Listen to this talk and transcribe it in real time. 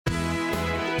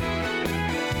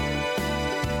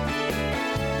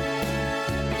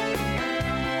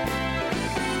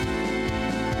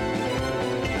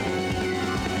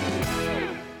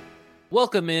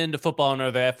Welcome into Football and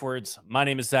Other F Words. My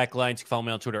name is Zach Lyons. You can follow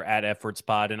me on Twitter at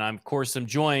FWordsPod. And I'm, of course,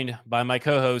 joined by my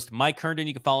co-host, Mike Herndon.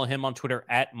 You can follow him on Twitter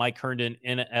at Mike Herndon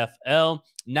NFL.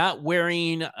 Not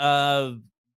wearing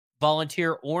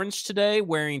volunteer orange today,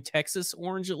 wearing Texas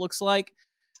orange, it looks like.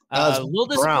 A little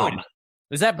disappointed. Brown.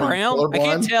 Is that brown? I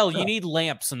can't tell. Yeah. You need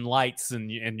lamps and lights in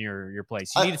your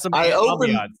place. You need some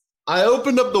ambiance. I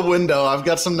opened up the window. I've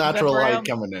got some natural light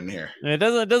coming in here. It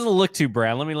doesn't look too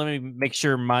brown. Let me make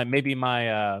sure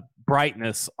my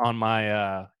brightness on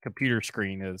my computer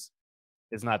screen is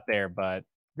not there, but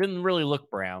didn't really look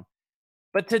brown.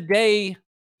 But today,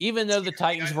 even though the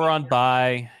Titans were on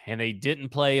bye and they didn't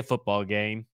play a football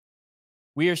game,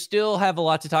 we still have a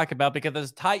lot to talk about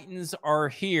because the Titans are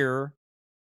here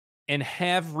and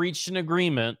have reached an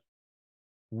agreement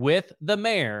with the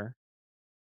mayor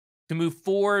to move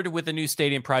forward with a new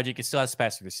stadium project. It still has to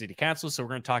pass through the city council, so we're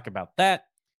going to talk about that.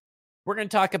 We're going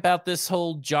to talk about this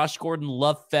whole Josh Gordon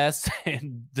love fest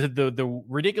and the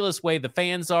ridiculous way the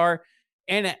fans are,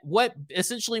 and what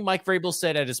essentially Mike Vrabel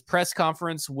said at his press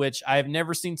conference, which I've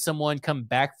never seen someone come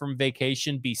back from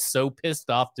vacation be so pissed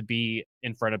off to be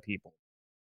in front of people.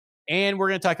 And we're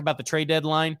going to talk about the trade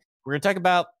deadline. We're going to talk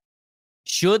about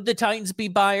should the Titans be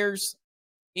buyers,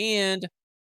 and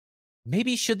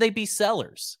maybe should they be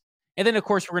sellers? And then, of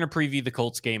course, we're going to preview the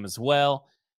Colts game as well.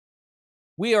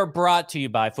 We are brought to you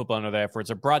by Football and Other Efforts,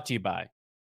 are brought to you by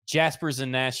Jaspers in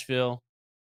Nashville.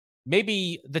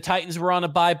 Maybe the Titans were on a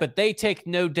bye, but they take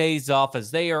no days off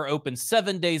as they are open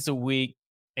 7 days a week,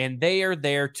 and they are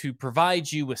there to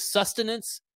provide you with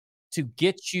sustenance to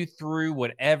get you through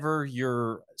whatever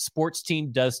your sports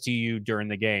team does to you during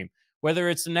the game. Whether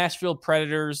it's the Nashville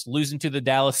Predators losing to the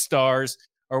Dallas Stars,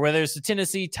 or whether it's the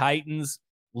Tennessee Titans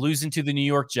losing to the New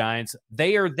York Giants,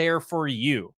 they are there for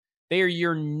you. They are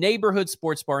your neighborhood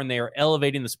sports bar, and they are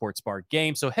elevating the sports bar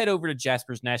game. So head over to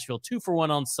Jaspers Nashville, 2-for-1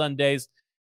 on Sundays.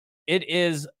 It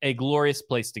is a glorious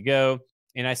place to go.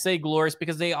 And I say glorious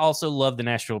because they also love the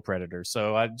Nashville Predators.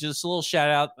 So just a little shout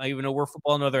out. I even know we're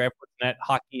Football and Other Efforts, net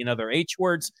hockey and other H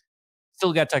words.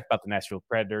 Still got to talk about the Nashville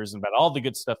Predators and about all the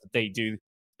good stuff that they do,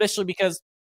 especially because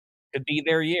it could be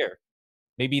their year.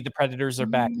 Maybe the Predators are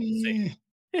back.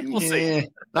 We'll see.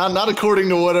 Not according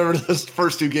to whatever those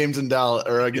first two games in Dallas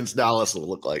or against Dallas will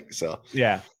look like. So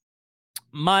yeah,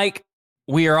 Mike,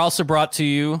 we are also brought to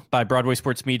you by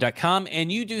BroadwaySportsMedia.com,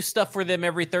 and you do stuff for them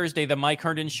every Thursday, the Mike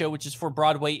Herndon Show, which is for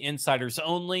Broadway insiders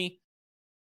only.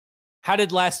 How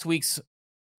did last week's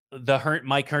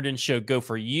Mike Herndon Show go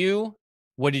for you?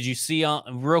 What did you see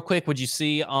on real quick? What did you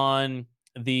see on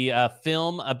the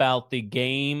film about the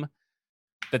game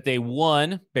that they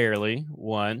barely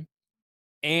won?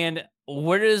 And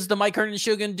what is the Mike Herndon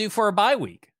Show going to do for a bye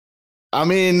week? I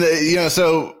mean,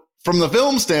 so from the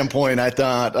film standpoint, I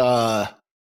thought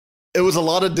it was a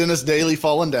lot of Dennis Daly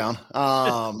falling down.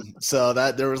 So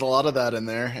that there was a lot of that in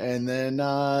there. And then,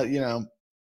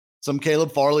 some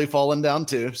Caleb Farley falling down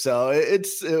too. So it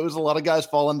was a lot of guys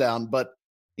falling down, but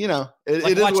it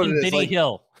is what it is. Benny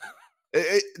Hill.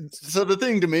 So the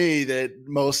thing to me that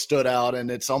most stood out,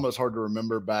 and it's almost hard to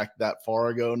remember back that far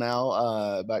ago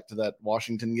now, back to that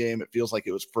Washington game, it feels like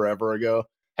it was forever ago.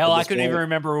 Hell, I couldn't even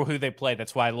remember who they played.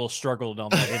 That's why I a little struggled on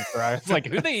that intro. I was like,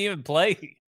 who they even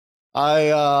play?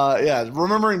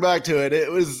 Remembering back to it,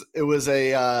 it was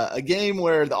a game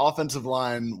where the offensive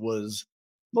line was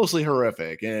mostly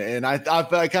horrific, and I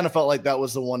kind of felt like that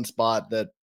was the one spot that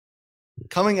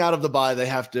coming out of the bye they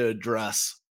have to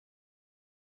address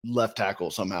left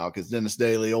tackle somehow, because Dennis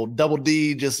Daly, old Double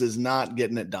D, just is not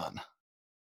getting it done.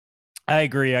 I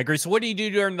agree. So what do you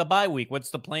do during the bye week? What's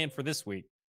the plan for this week?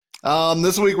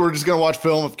 This week we're just gonna watch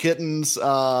film of kittens.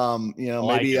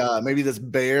 Maybe this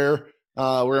bear.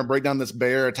 We're gonna break down this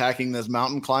bear attacking this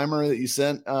mountain climber that you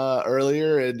sent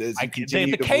earlier. And as you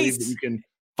continue to believe that you can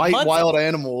fight wild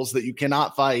animals that you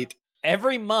cannot fight.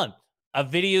 Every month, a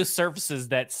video surfaces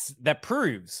that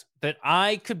proves that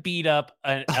I could beat up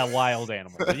a wild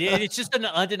animal. It's just an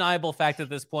undeniable fact at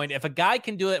this point. If a guy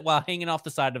can do it while hanging off the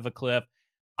side of a cliff,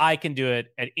 I can do it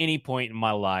at any point in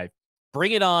my life.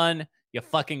 Bring it on, you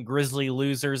fucking grizzly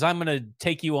losers. I'm going to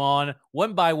take you on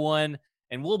one by one,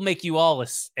 and we'll make you all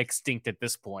extinct at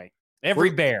this point. Every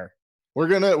bear. We're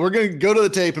gonna go to the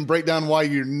tape and break down why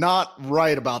you're not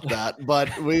right about that.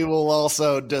 But we will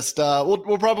also just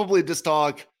we'll probably just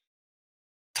talk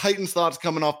Titans thoughts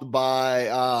coming off the bye.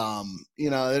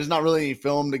 There's not really any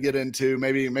film to get into.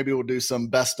 Maybe we'll do some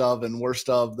best of and worst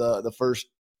of the first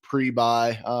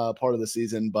pre-bye part of the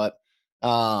season, but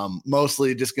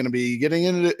mostly just going to be getting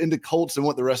into Colts and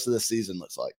what the rest of the season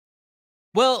looks like.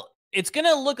 Well, it's going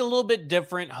to look a little bit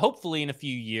different, hopefully in a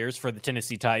few years, for the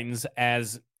Tennessee Titans,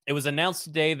 as It was announced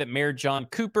today that Mayor John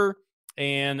Cooper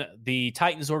and the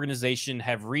Titans organization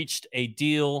have reached a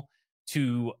deal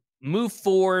to move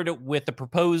forward with the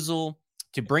proposal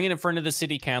to bring it in front of the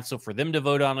city council for them to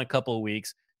vote on in a couple of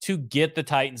weeks to get the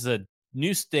Titans a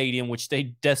new stadium, which they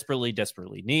desperately,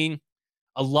 desperately need.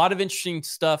 A lot of interesting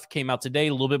stuff came out today,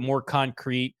 a little bit more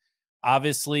concrete.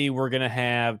 Obviously,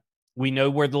 we know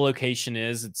where the location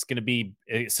is. It's going to be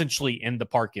essentially in the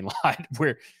parking lot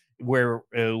where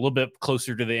a little bit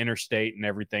closer to the interstate and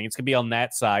everything. It's going to be on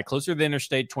that side, closer to the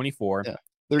Interstate 24. Yeah.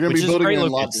 They're going to be building in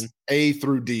lots A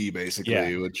through D,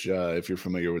 basically, which if you're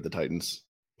familiar with the Titans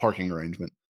parking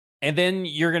arrangement. And then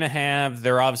you're going to have,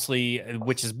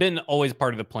 which has been always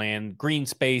part of the plan, green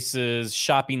spaces,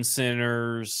 shopping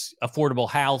centers, affordable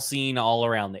housing all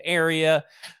around the area.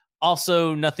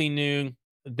 Also, nothing new.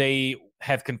 They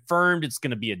have confirmed it's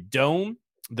going to be a dome.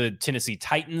 The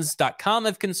TennesseeTitans.com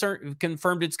have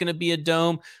confirmed it's going to be a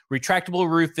dome.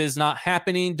 Retractable roof is not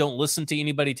happening. Don't listen to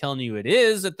anybody telling you it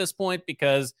is at this point,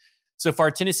 because so far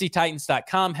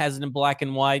TennesseeTitans.com has it in black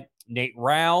and white. Nate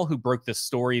Rowell, who broke this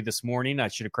story this morning, I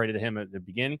should have credited him at the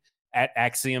beginning, at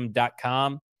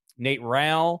Axiom.com. Nate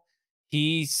Rowell,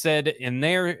 he said in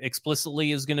there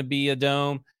explicitly is going to be a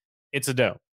dome. It's a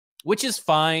dome, which is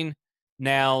fine.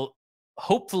 Now,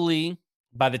 hopefully,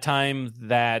 by the time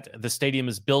that the stadium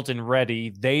is built and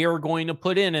ready, they are going to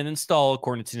put in and install,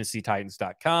 according to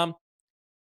TennesseeTitans.com,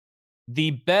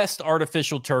 the best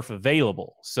artificial turf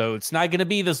available. So it's not going to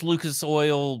be this Lucas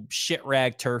Oil shit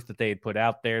rag turf that they had put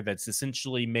out there that's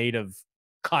essentially made of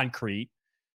concrete.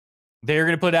 They're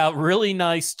going to put out really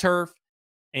nice turf,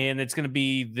 and it's going to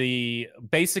be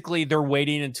basically they're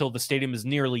waiting until the stadium is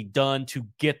nearly done to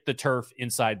get the turf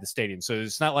inside the stadium. So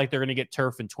it's not like they're going to get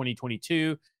turf in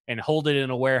 2022 and hold it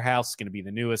in a warehouse. It's going to be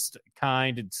the newest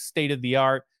kind. It's state of the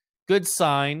art. Good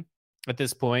sign at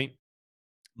this point.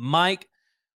 Mike,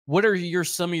 what are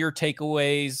some of your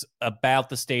takeaways about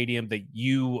the stadium that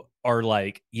you are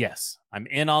like, yes, I'm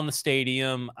in on the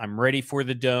stadium. I'm ready for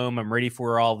the dome. I'm ready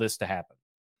for all this to happen?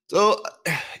 So,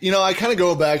 I kind of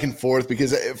go back and forth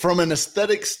because from an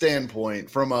aesthetic standpoint,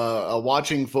 from a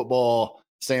watching football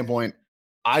standpoint,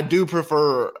 I do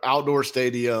prefer outdoor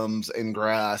stadiums and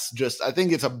grass. I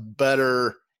think it's a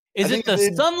better. Is it the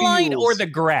sunlight or the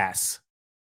grass?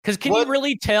 Because can you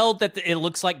really tell that it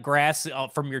looks like grass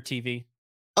from your TV?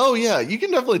 Oh yeah, you can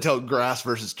definitely tell grass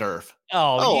versus turf.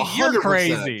 Oh, you're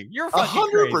crazy. You're fucking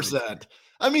 100%.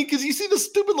 I mean, because you see the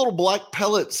stupid little black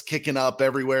pellets kicking up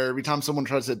everywhere every time someone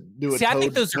tries to do I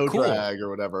think those are cool. Drag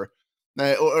or whatever.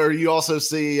 Or you also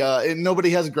see, and nobody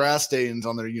has grass stains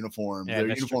on their uniforms. Yeah, their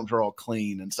uniforms are all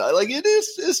clean and stuff. Like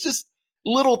it's just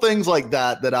little things like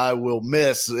that I will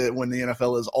miss when the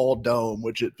NFL is all dome,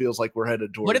 which it feels like we're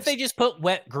headed towards. What if they just put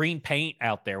wet green paint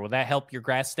out there? Will that help your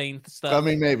grass stain stuff? I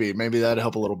mean, maybe that'd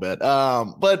help a little bit.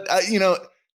 But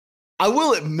I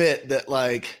will admit that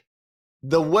like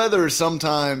the weather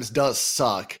sometimes does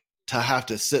suck to have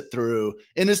to sit through,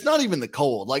 and it's not even the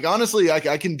cold. Like honestly,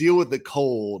 I can deal with the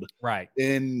cold, right?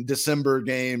 In December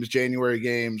games, January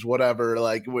games, whatever.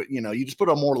 Like you just put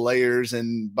on more layers,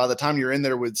 and by the time you're in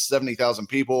there with 70,000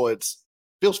 people, it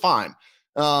feels fine.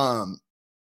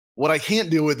 What I can't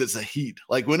deal with is the heat.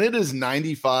 Like when it is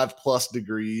 95 plus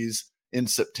degrees in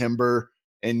September,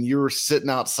 and you're sitting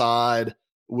outside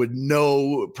with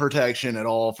no protection at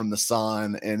all from the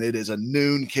sun, and it is a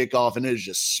noon kickoff, and it is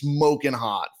just smoking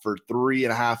hot for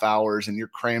 3.5 hours, and you're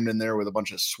crammed in there with a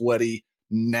bunch of sweaty,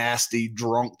 nasty,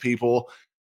 drunk people.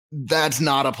 That's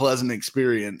not a pleasant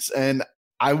experience. And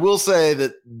I will say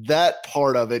that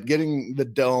part of it, getting the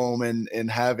dome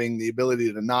and having the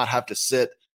ability to not have to sit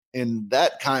in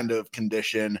that kind of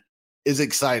condition, is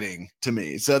exciting to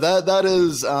me. So that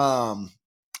is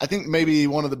I think maybe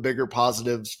one of the bigger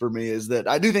positives for me is that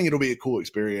I do think it'll be a cool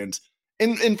experience.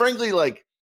 And frankly, like,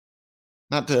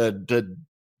 not to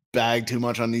bag too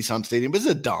much on Nissan Stadium, but it's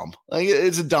a dump. Like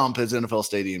it's a dump as NFL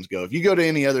stadiums go. If you go to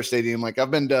any other stadium, like I've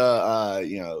been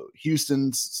to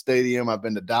Houston's stadium, I've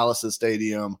been to Dallas's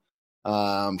stadium.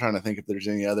 I'm trying to think if there's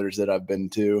any others that I've been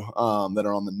to that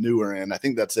are on the newer end. I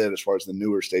think that's it as far as the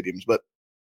newer stadiums. But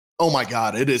oh my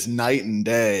God, it is night and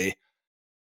day.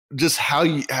 Just how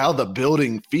the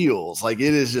building feels. Like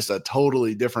it is just a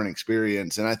totally different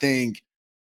experience. And I think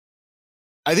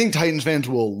Titans fans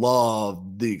will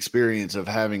love the experience of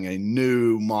having a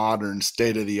new, modern,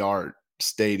 state-of-the-art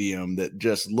stadium that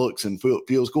just looks and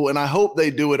feels cool. And I hope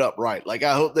they do it upright. Like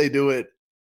I hope they do it,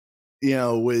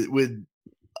 with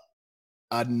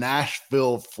a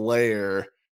Nashville flair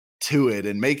to it,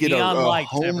 and make it neon a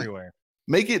lights home, everywhere.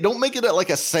 Don't make it like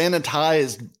a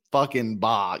sanitized fucking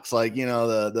box, like, you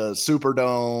know, the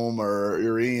Superdome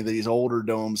or any of these older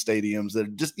dome stadiums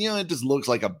that just, you know, it just looks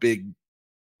like a big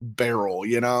barrel,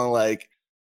 you know, like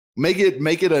make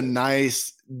it a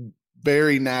nice,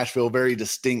 very Nashville, very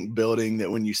distinct building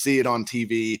that when you see it on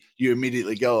TV, you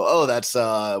immediately go, oh, that's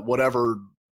whatever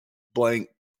blank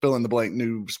fill in the blank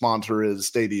new sponsor is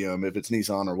stadium, if it's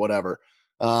Nissan or whatever.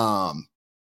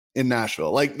 In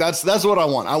Nashville. Like that's what I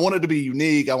want. I want it to be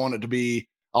unique. I want it to be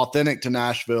authentic to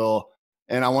Nashville,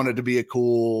 and I want it to be a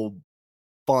cool,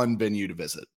 fun venue to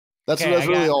visit. That's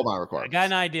really all my requirements. I got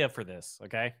an idea for this.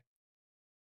 Okay.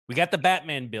 We got the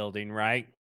Batman building, right?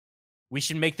 We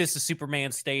should make this a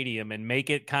Superman stadium and make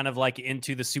it kind of like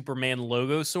into the Superman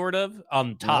logo sort of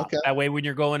on top. Okay. That way, when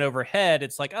you're going overhead,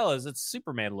 it's like, oh, it's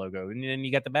Superman logo. And then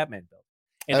you got the Batman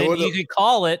building. And then you could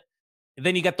call it,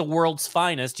 then you got the world's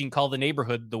finest. You can call the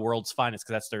neighborhood the world's finest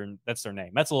because that's their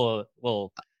name. That's a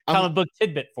little comic book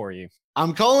tidbit for you.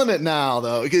 I'm calling it now,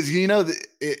 though, because, you know,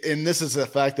 and this is a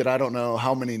fact that I don't know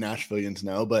how many Nashvillians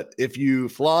know, but if you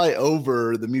fly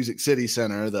over the Music City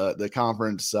Center, the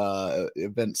conference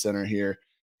event center here,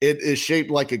 it is shaped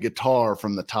like a guitar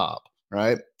from the top,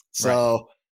 right? So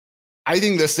I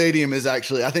think the stadium is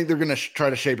actually, I think they're going to try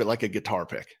to shape it like a guitar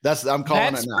pick. I'm calling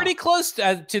it now. That's pretty close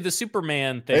to the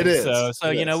Superman thing. It is. So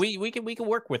you know, we can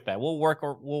work with that. We'll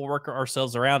work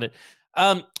ourselves around it.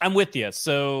 I'm with you.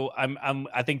 So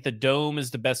I think the dome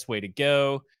is the best way to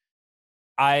go.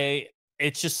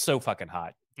 It's just so fucking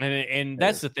hot. And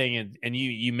that's the thing. And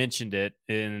you mentioned it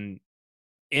in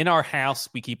our house,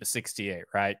 we keep a 68,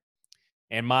 right?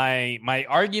 And my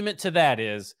argument to that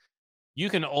is you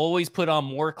can always put on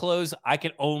more clothes. I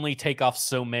can only take off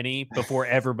so many before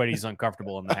everybody's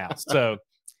uncomfortable in the house.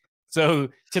 So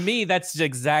to me, that's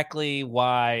exactly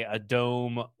why a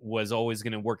dome was always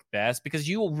going to work best, because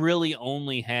you will really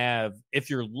only have, if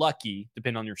you're lucky,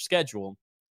 depending on your schedule,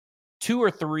 2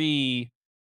 or 3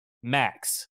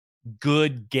 max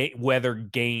good weather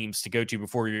games to go to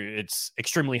before it's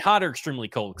extremely hot or extremely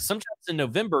cold. Sometimes in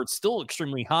November, it's still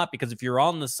extremely hot because if you're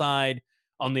on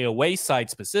the away side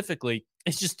specifically,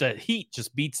 it's just the heat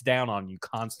just beats down on you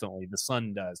constantly. The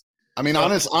sun does. I mean,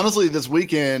 honestly, this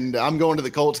weekend I'm going to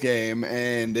the Colts game,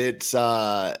 and it's you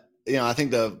know, I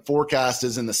think the forecast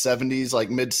is in the 70s, like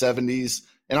mid 70s,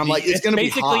 and I'm like, it's going to be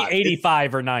basically hot.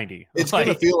 85 or 90. It's going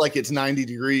to feel like it's 90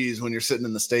 degrees when you're sitting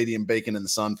in the stadium baking in the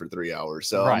sun for 3 hours.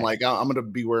 So I'm like, I'm going to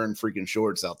be wearing freaking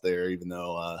shorts out there, even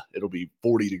though it'll be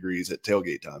 40 degrees at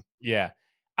tailgate time. Yeah,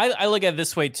 I look at it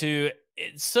this way too.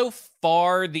 So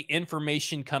far, the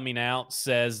information coming out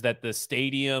says that the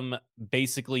stadium,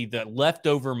 basically the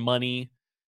leftover money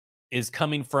is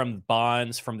coming from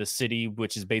bonds from the city,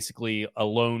 which is basically a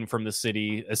loan from the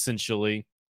city, essentially.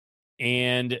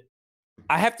 And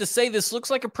I have to say, this looks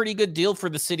like a pretty good deal for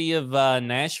the city of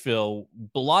Nashville.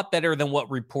 A lot better than what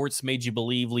reports made you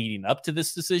believe leading up to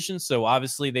this decision. So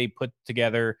obviously they put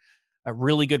together a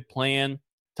really good plan,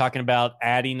 talking about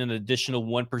adding an additional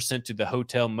 1% to the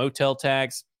hotel motel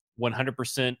tax,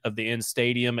 100% of the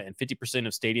in-stadium, and 50%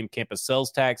 of stadium campus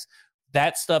sales tax.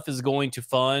 That stuff is going to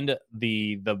fund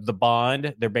the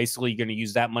bond. They're basically going to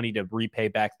use that money to repay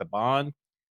back the bond.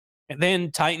 And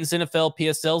then Titans, NFL,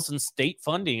 PSLs, and state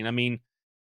funding. I mean,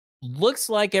 looks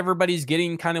like everybody's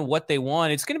getting kind of what they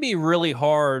want. It's going to be really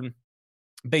hard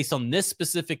based on this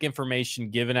specific information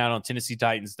given out on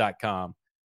TennesseeTitans.com.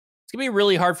 It's going to be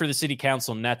really hard for the city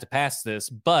council not to pass this,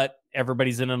 but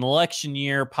everybody's in an election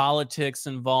year, politics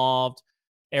involved.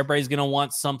 Everybody's going to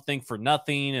want something for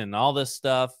nothing and all this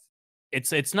stuff.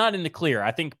 It's not in the clear.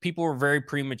 I think people were very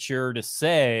premature to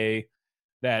say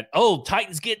that, oh,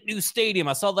 Titans get new stadium.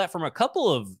 I saw that from a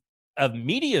couple of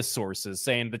media sources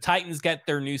saying the Titans get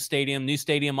their new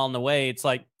stadium on the way. It's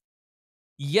like,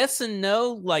 yes and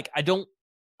no. Like, I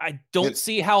don't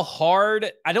see how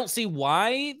hard. I don't see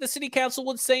why the city council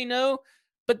would say no,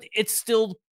 but it's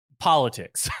still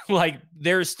politics. Like,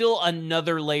 there's still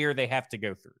another layer they have to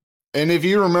go through. And if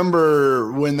you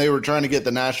remember when they were trying to get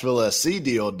the Nashville SC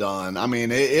deal done, I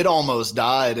mean, it almost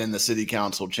died in the city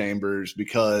council chambers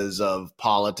because of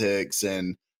politics.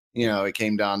 And, you know, it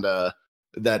came down to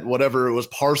that, whatever it was,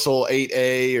 parcel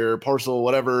 8A or parcel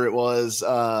whatever it was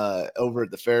over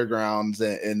at the fairgrounds.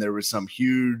 And there was some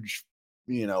huge,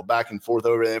 you know, back and forth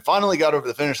over it. It finally got over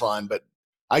the finish line. But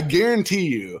I guarantee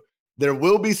you there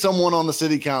will be someone on the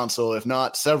city council, if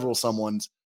not several someones,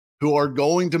 who are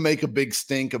going to make a big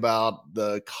stink about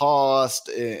the cost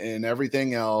and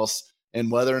everything else,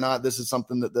 and whether or not this is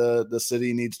something that the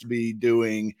city needs to be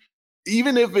doing,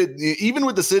 even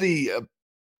with the city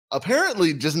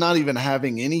apparently just not even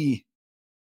having any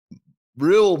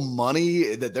real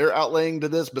money that they're outlaying to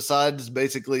this besides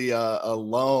basically a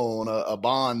loan, a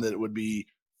bond that would be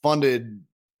funded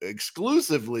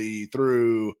exclusively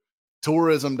through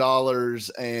tourism dollars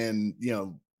and,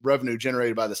 revenue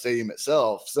generated by the stadium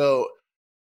itself. So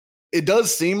it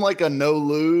does seem like a no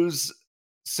lose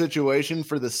situation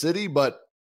for the city, but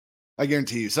I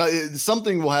guarantee you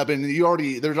something will happen.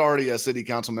 There's already a city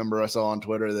council member I saw on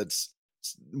Twitter that's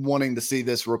wanting to see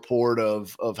this report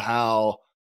of how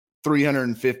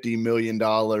 $350 million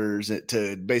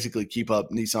to basically keep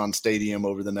up Nissan Stadium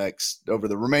over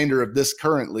the remainder of this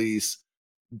current lease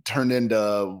turned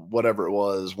into whatever it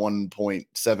was,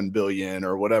 1.7 billion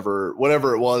or whatever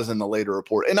it was in the later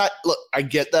report. And I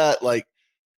get that,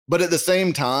 but at the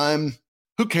same time,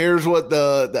 who cares what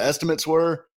the estimates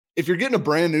were? If you're getting a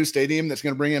brand new stadium that's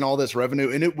going to bring in all this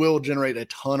revenue, and it will generate a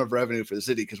ton of revenue for the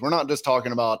city, because we're not just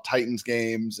talking about Titans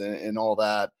games and all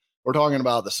that. We're talking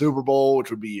about the Super Bowl, which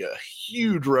would be a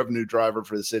huge revenue driver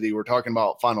for the city. We're talking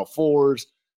about Final Fours.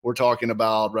 We're talking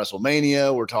about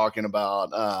WrestleMania. We're talking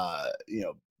about,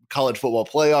 college football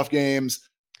playoff games.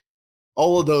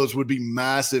 All of those would be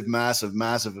massive, massive,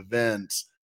 massive events.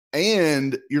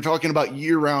 And you're talking about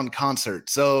year-round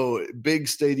concerts. So big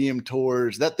stadium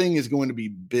tours. That thing is going to be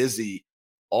busy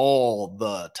all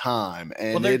the time.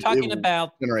 And they're talking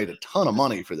about generate a ton of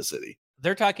money for the city.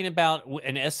 They're talking about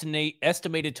an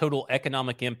estimated total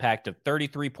economic impact of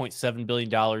 $33.7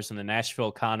 billion in the Nashville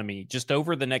economy just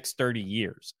over the next 30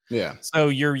 years. Yeah. So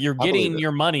you're getting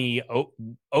your money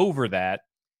over that.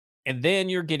 And then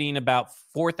you're getting about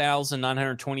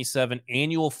 4,927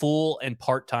 annual full and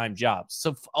part-time jobs.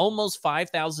 So almost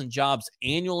 5,000 jobs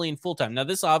annually and full-time. Now,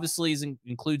 this obviously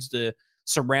includes the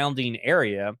surrounding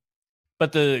area,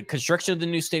 but the construction of the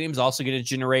new stadium is also going to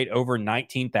generate over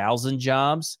 19,000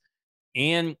 jobs.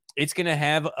 And it's going to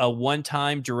have a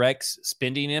one-time direct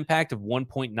spending impact of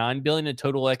 $1.9 billion and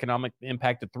total economic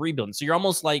impact of $3 billion. So you're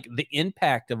almost like the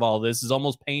impact of all this is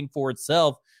almost paying for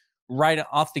itself right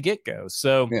off the get-go.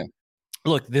 So,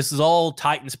 Look, this is all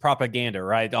Titans propaganda,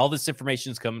 right? All this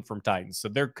information is coming from Titans. So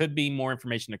there could be more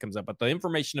information that comes up. But the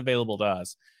information available to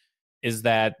us is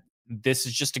that this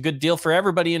is just a good deal for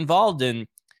everybody involved. And,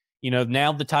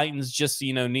 now the Titans just,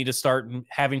 need to start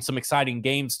having some exciting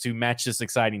games to match this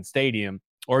exciting stadium.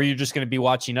 Or you're just going to be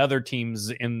watching other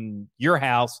teams in your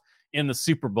house in the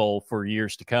Super Bowl for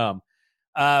years to come.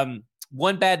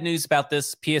 One bad news about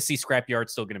this, PSC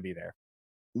Scrapyard's still going to be there.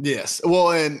 Yes.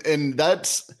 Well, and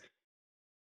that's,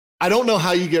 I don't know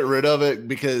how you get rid of it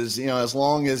because, as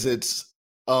long as it's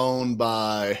owned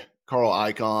by Carl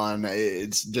Icahn,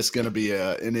 it's just going to be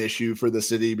an issue for the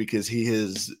city because he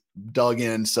has dug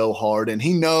in so hard and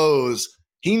he knows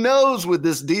with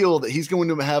this deal that he's going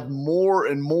to have more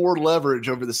and more leverage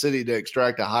over the city to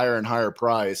extract a higher and higher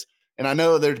price. And I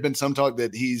know there's been some talk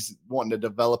that he's wanting to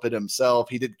develop it himself.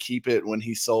 He did keep it when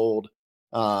he sold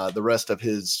the rest of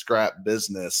his scrap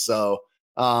business. So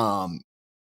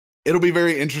it'll be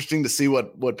very interesting to see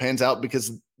what pans out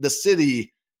because the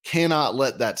city cannot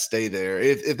let that stay there.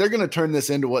 If they're going to turn this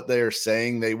into what they're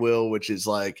saying they will, which is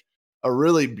like a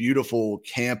really beautiful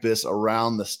campus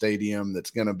around the stadium that's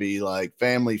going to be like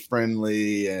family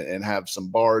friendly and have some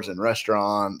bars and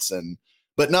restaurants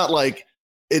but not like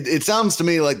it sounds to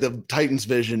me like the Titans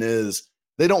vision is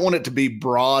they don't want it to be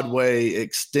Broadway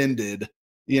extended.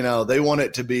 They want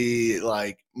it to be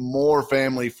like more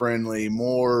family friendly,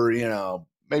 more,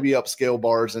 maybe upscale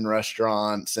bars and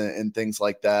restaurants and things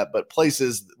like that, but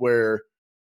places where,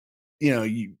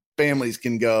 families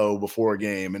can go before a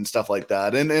game and stuff like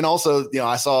that. And also,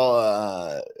 I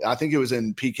saw, I think it was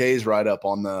in PK's write-up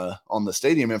on the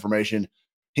stadium information.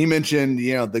 He mentioned,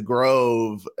 the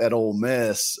Grove at Ole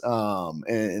Miss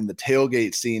and the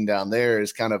tailgate scene down there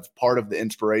is kind of part of the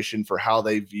inspiration for how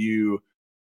they view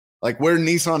like where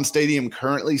Nissan Stadium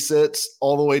currently sits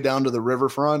all the way down to the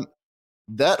riverfront.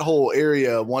 That whole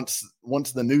area, once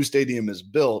the new stadium is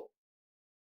built,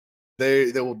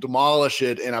 they will demolish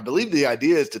it. And I believe the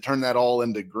idea is to turn that all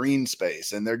into green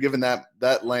space. And they're giving that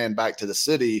land back to the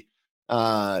city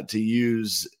to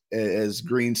use as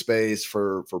green space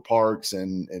for parks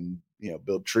and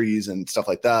build trees and stuff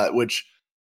like that, which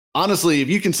honestly, if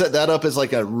you can set that up as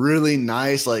like a really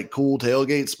nice, like cool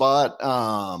tailgate spot,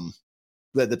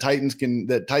 that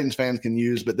Titans fans can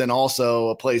use, but then also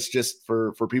a place just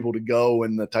for people to go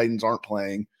when the Titans aren't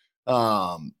playing.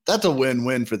 That's a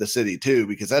win-win for the city too,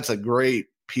 because that's a great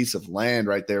piece of land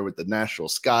right there with the Nashville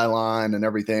skyline and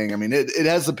everything. I mean, it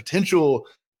has the potential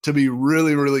to be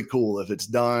really, really cool if it's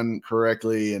done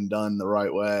correctly and done the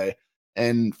right way.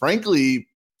 And frankly,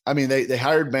 I mean, they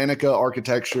hired Manica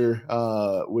Architecture,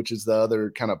 which is the other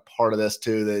kind of part of this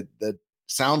too, that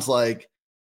sounds like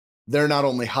they're not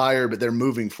only hired, but they're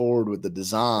moving forward with the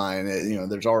design.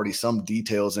 There's already some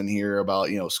details in here about,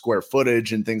 square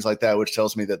footage and things like that, which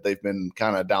tells me that they've been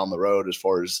kind of down the road as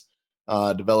far as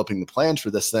developing the plans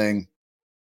for this thing.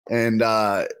 And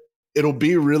it'll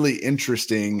be really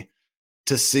interesting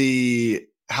to see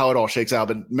how it all shakes out.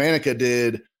 But Manica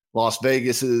did Las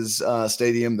Vegas's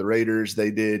stadium, the Raiders. They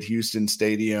did Houston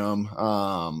Stadium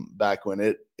back when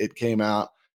it came out.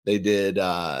 They did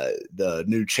the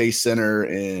new Chase Center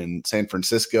in San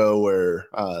Francisco where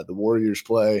the Warriors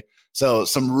play. So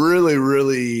some really,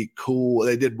 really cool.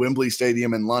 They did Wembley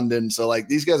Stadium in London. So like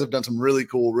these guys have done some really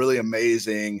cool, really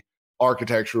amazing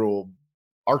architecturally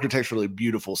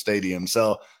beautiful stadiums.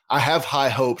 So I have high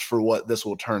hopes for what this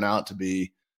will turn out to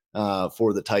be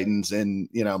for the Titans. And,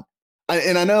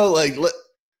 I know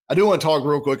I do want to talk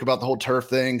real quick about the whole turf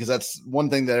thing, because that's one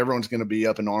thing that everyone's going to be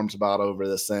up in arms about over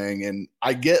this thing. And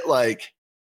I get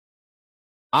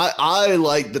I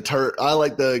like the turf. I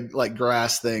like the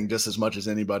grass thing just as much as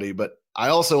anybody, but I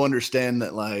also understand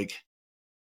that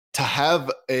to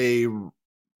have a,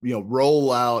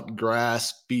 rollout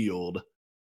grass field,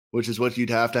 which is what you'd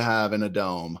have to have in a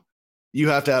dome, you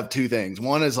have to have two things.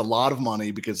 One is a lot of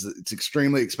money, because it's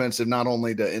extremely expensive, not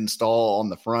only to install on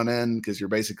the front end, because you're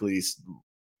basically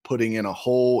putting in a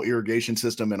whole irrigation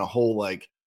system and a whole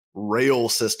rail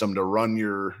system to run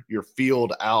your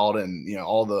field out, and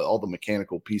all the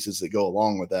mechanical pieces that go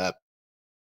along with that,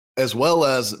 as well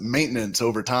as maintenance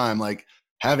over time,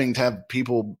 having to have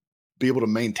people be able to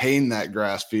maintain that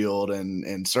grass field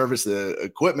and service the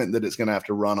equipment that it's going to have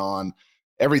to run on,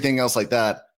 everything else like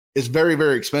that is very,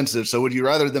 very expensive. So would you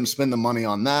rather them spend the money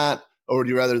on that, or would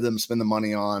you rather them spend the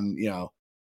money on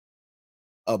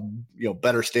a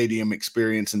better stadium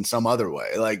experience in some other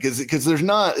way? Because it's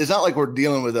not like we're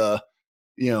dealing with a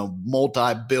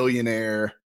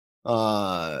multi-billionaire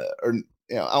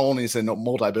I won't even say no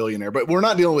multi-billionaire, but we're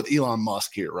not dealing with Elon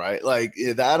Musk here, right?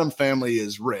 The Adams family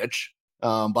is rich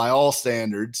by all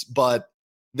standards, but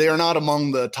they are not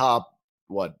among the top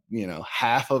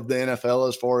half of the NFL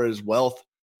as far as wealth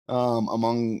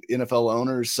among NFL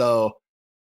owners. So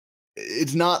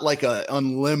it's not like a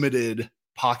unlimited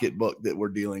pocketbook that we're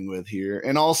dealing with here.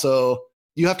 And also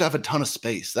you have to have a ton of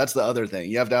space. That's the other thing.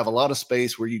 You have to have a lot of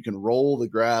space where you can roll the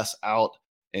grass out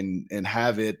and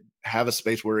have a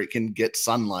space where it can get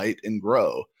sunlight and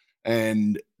grow.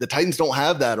 And the Titans don't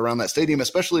have that around that stadium,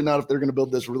 especially not if they're going to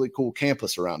build this really cool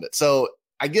campus around it. So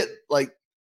I get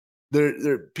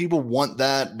there people want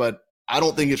that, but I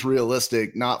don't think it's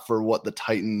realistic, not for what the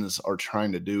Titans are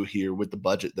trying to do here with the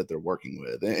budget that they're working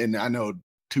with. And I know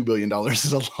 $2 billion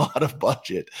is a lot of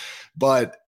budget,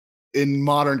 but in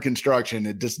modern construction,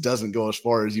 it just doesn't go as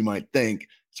far as you might think,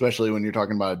 especially when you're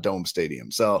talking about a dome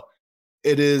stadium. So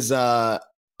it is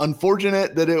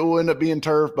unfortunate that it will end up being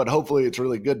turf, but hopefully it's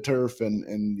really good turf.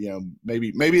 And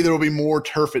maybe there will be more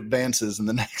turf advances in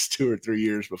the next 2 or 3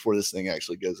 years before this thing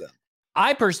actually goes in.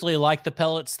 I personally like the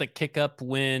pellets that kick up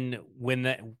when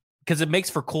that, because it makes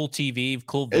for cool TV,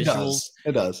 cool visuals.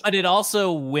 It does. But it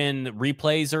also, when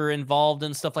replays are involved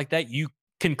and stuff like that, you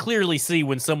can clearly see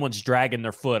when someone's dragging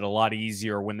their foot a lot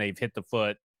easier when they've hit the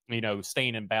foot,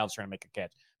 staying in bounds trying to make a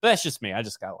catch. But that's just me. I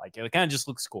just gotta like it. It kind of just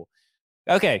looks cool.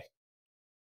 Okay.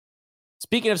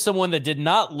 Speaking of someone that did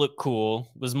not look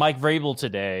cool, was Mike Vrabel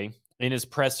today in his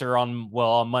presser on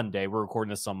Monday. We're recording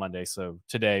this on Monday, so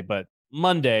today, but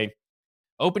Monday.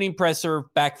 Opening presser,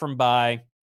 back from bye.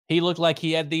 He looked like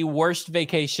he had the worst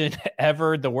vacation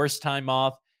ever, the worst time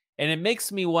off. And it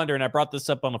makes me wonder, and I brought this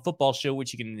up on a football show,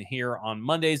 which you can hear on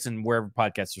Mondays and wherever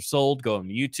podcasts are sold. Go on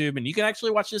YouTube, and you can actually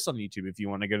watch this on YouTube if you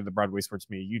want to go to the Broadway Sports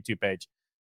Media YouTube page.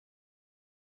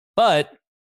 But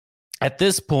at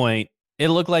this point, it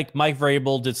looked like Mike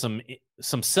Vrabel did some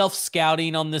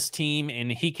self-scouting on this team,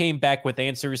 and he came back with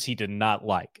answers he did not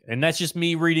like. And that's just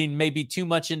me reading maybe too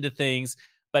much into things.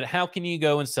 But how can you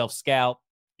go and self-scout,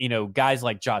 guys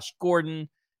like Josh Gordon,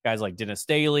 guys like Dennis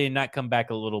Daly, and not come back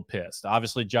a little pissed?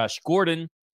 Obviously, Josh Gordon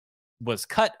was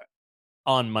cut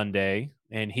on Monday,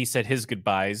 and he said his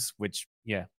goodbyes, which,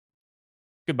 yeah,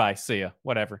 goodbye, see ya,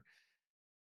 whatever.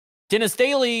 Dennis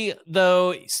Daly,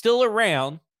 though, still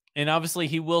around, and obviously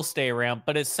he will stay around,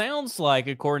 but it sounds like,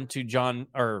 according to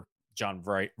Mike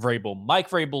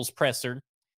Vrabel's presser,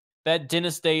 that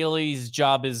Dennis Daly's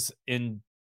job is in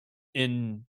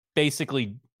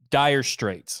basically dire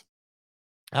straits.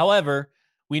 However,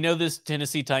 we know this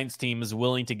Tennessee Titans team is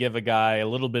willing to give a guy a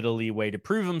little bit of leeway to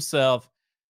prove himself.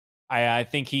 I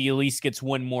think he at least gets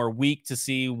one more week to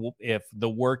see if the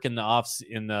work in the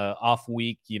off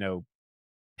week,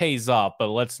 pays off, but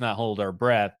let's not hold our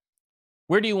breath.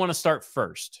 Where do you want to start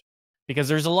first? because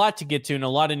there's a lot to get to and a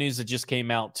lot of news that just came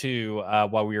out too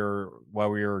while we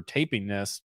were taping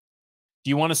this. Do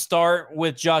you want to start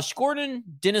with Josh Gordon,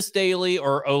 Dennis Daly,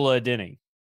 or Ola Adeniyi?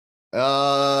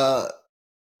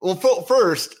 Well,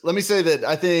 first, let me say that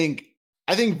I think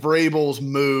Vrabel's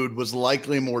mood was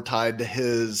likely more tied to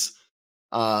his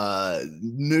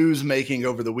news making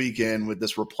over the weekend with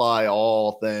this reply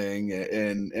all thing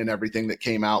and everything that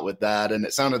came out with that. And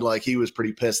it sounded like he was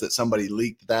pretty pissed that somebody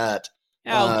leaked that.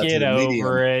 I'll get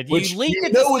over it. Which you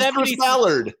know was Chris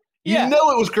Ballard. Yeah. You know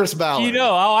it was Chris Ballard. You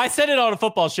know, I said it on a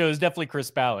football show. It's definitely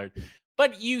Chris Ballard.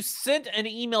 But you sent an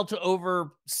email to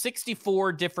over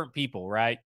 64 different people,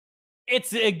 right?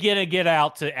 It's going to get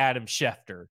out to Adam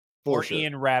Schefter or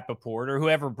Ian Rappaport or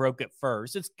whoever broke it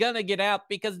first. It's going to get out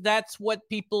because that's what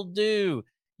people do.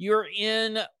 You're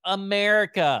in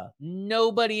America.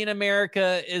 Nobody in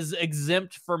America is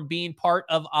exempt from being part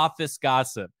of office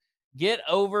gossip. Get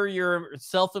over your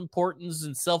self-importance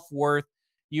and self-worth.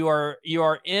 You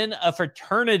are in a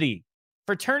fraternity.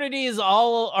 Fraternities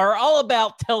are all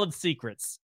about telling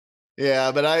secrets.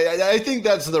 Yeah, but I think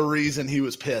that's the reason he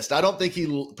was pissed. I don't think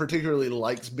he particularly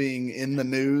likes being in the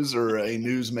news or a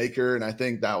newsmaker, and I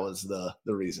think that was the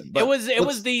reason. But it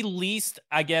was the least,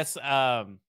 I guess,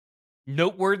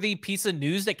 noteworthy piece of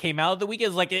news that came out of the week.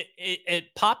 Is like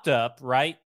it popped up,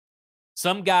 right?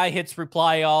 Some guy hits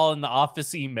reply all in the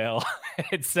office email.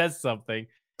 It says something.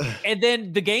 And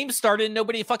then the game started and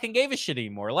nobody fucking gave a shit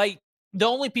anymore. Like, the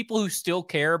only people who still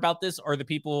care about this are the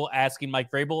people asking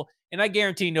Mike Vrabel. And I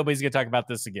guarantee nobody's going to talk about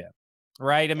this again.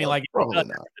 Right? I mean, probably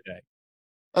not. Today.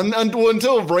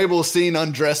 Until Vrabel's seen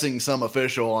undressing some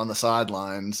official on the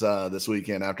sidelines this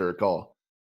weekend after a call.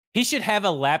 He should have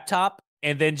a laptop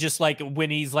and then just like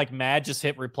when he's like mad, just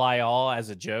hit reply all as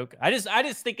a joke. I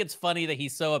just think it's funny that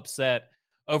he's so upset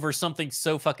over something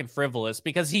so fucking frivolous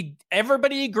because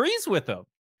everybody agrees with him.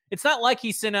 It's not like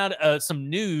he sent out some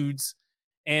nudes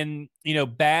and, you know,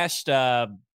 bashed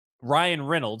Ryan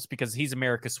Reynolds because he's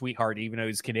America's sweetheart, even though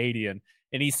he's Canadian.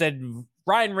 And he said,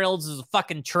 Ryan Reynolds is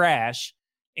fucking trash.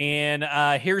 And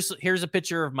here's a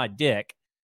picture of my dick.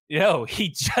 You know,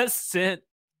 he sent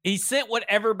what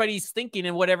everybody's thinking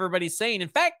and what everybody's saying. In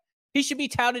fact, he should be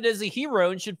touted as a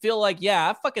hero and should feel like, yeah,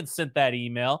 I fucking sent that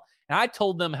email. And I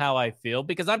told them how I feel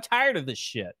because I'm tired of this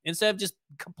shit. Instead of just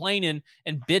complaining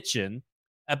and bitching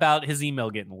about his email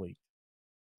getting leaked.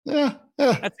 Yeah.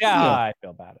 That's how I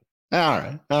feel about it. All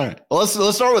right. Well,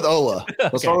 let's start with Ola.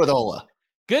 Let's start with Ola.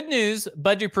 Good news.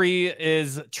 Bud Dupree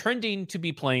is trending to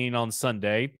be playing on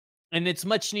Sunday, and it's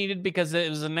much needed because it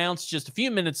was announced just a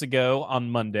few minutes ago on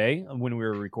Monday when we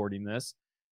were recording this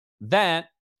that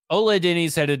Ola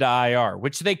Adeniyi's headed to IR,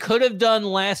 which they could have done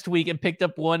last week and picked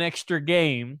up one extra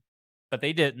game, but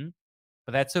they didn't.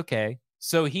 But that's okay.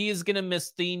 So he is going to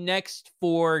miss the next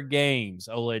 4 games,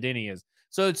 Ola Adeniyi is.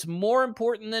 So it's more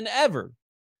important than ever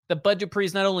that Bud Dupree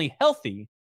is not only healthy,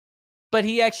 but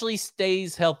he actually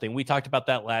stays healthy. And we talked about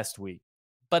that last week.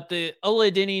 But the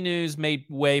Ola Adeniyi news made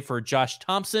way for Josh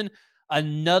Thompson,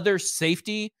 another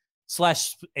safety /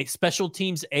 a special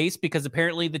teams ace, because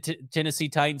apparently the Tennessee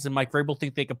Titans and Mike Vrabel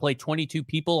think they can play 22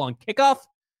 people on kickoff.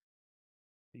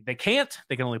 They can't.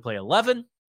 They can only play 11.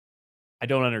 I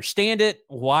don't understand it.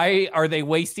 Why are they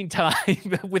wasting time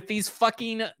with these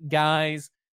fucking guys?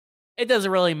 It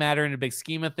doesn't really matter in the big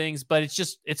scheme of things, but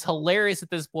it's hilarious at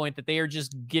this point that they are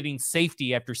just getting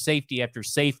safety after safety after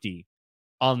safety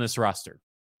on this roster.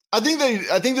 I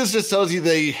think this just tells you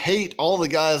they hate all the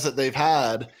guys that they've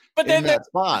had in that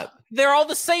spot. They're all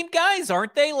the same guys,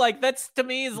 aren't they? Like, that's, to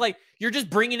me, is like you're just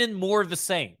bringing in more of the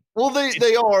same. Well,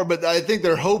 they are, but I think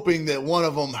they're hoping that one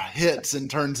of them hits and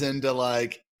turns into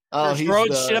like, oh, he's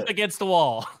throwing shit up against the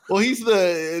wall. Well, he's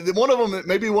the one of them.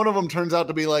 Maybe one of them turns out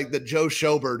to be like the Joe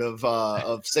Schobert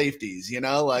of safeties. You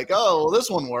know, like, oh, well, this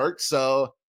one works.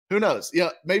 So who knows? Yeah,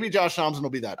 maybe Josh Thompson will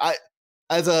be that.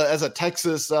 As a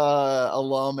Texas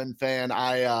alum and fan,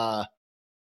 I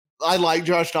like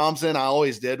Josh Thompson. I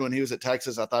always did when he was at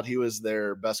Texas. I thought he was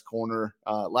their best corner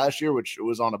last year, which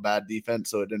was on a bad defense,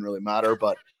 so it didn't really matter.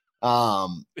 But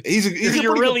he's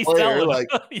a really good player. Like,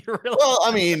 well,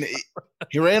 I mean,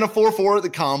 he ran a 4.4 at the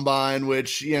combine,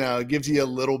 which, you know, gives you a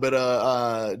little bit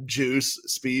of juice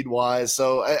speed wise.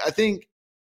 So I think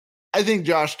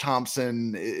Josh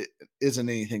Thompson isn't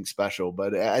anything special,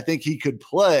 but I think he could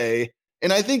play.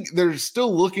 And I think they're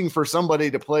still looking for somebody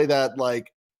to play that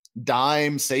like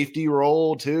dime safety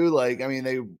role too. Like, I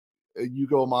mean,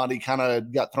 Hugo Amadi kind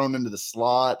of got thrown into the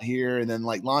slot here, and then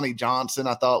like Lonnie Johnson,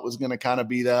 I thought was going to kind of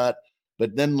be that,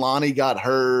 but then Lonnie got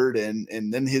hurt, and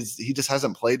then he just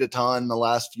hasn't played a ton the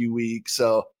last few weeks.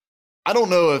 So I don't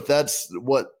know if that's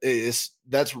what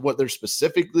they're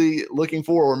specifically looking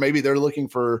for, or maybe they're looking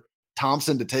for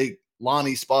Thompson to take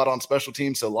Lonnie's spot on special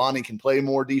teams so Lonnie can play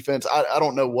more defense. I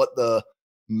don't know what the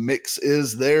mix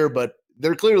is there, but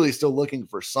they're clearly still looking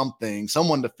for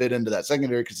someone to fit into that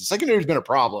secondary, because the secondary's been a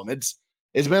problem. It's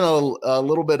been a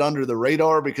little bit under the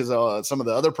radar because of some of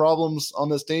the other problems on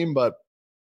this team, but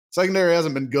secondary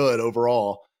hasn't been good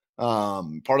overall.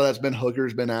 Part of that's been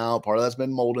Hooker's been out, part of that's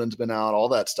been Molden's been out, all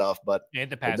that stuff. But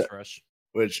and the pass rush,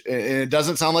 which, and it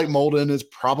doesn't sound like Molden is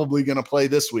probably going to play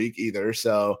this week either.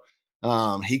 So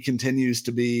he continues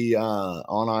to be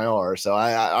on IR. So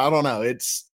I don't know.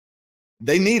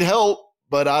 They need help,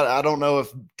 but I don't know if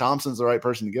Thompson's the right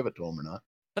person to give it to him or not.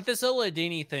 But this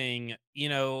Oladini thing,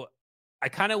 I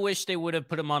kind of wish they would have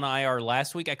put him on IR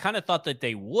last week. I kind of thought that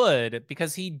they would,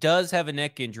 because he does have a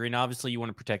neck injury, and obviously you want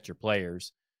to protect your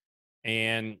players.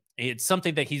 And it's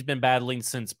something that he's been battling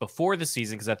since before the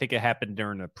season, because I think it happened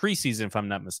during a preseason, if I'm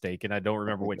not mistaken. I don't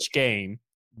remember which game,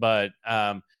 but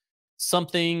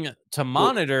something to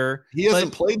monitor. He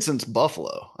hasn't played since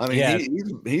Buffalo. I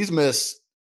mean, he's missed,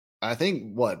 I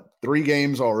think, 3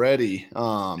 games already.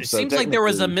 It seems like there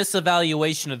was a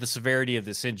misevaluation of the severity of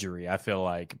this injury, I feel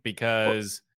like,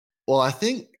 because I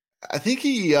think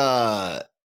he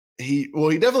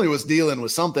definitely was dealing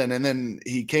with something, and then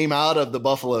he came out of the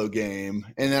Buffalo game,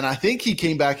 and then I think he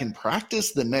came back in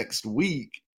practice the next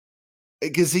week,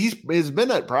 because he's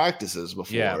been at practices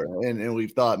before. Yeah. And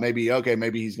we've thought maybe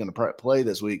he's going to play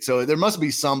this week. So there must be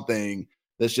something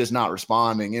that's just not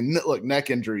responding. And look,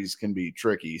 neck injuries can be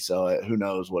tricky, so who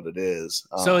knows what it is.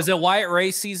 So is it Wyatt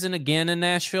Ray season again in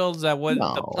Nashville? Is that what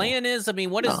the plan is? I mean,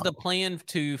 what is the plan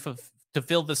to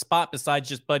fill the spot besides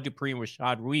just Bud Dupree and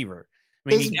Rashad Weaver? I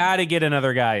mean, you got to get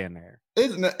another guy in there.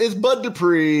 It's Bud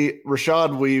Dupree,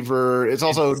 Rashad Weaver. It's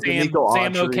also Danico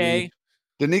Autry.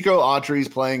 Danico Autry's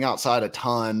playing outside a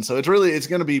ton. So it's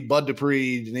going to be Bud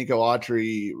Dupree, Danico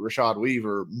Autry, Rashad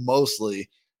Weaver mostly.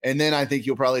 And then I think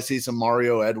you'll probably see some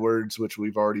Mario Edwards, which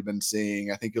we've already been seeing.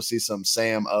 I think you'll see some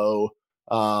Sam O,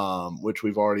 which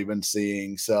we've already been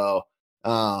seeing. So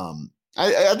I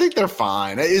think they're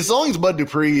fine. As long as Bud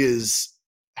Dupree is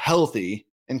healthy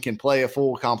and can play a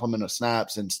full complement of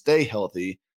snaps and stay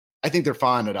healthy, I think they're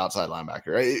fine at outside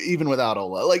linebacker, even without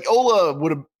Ola. Like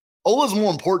Ola's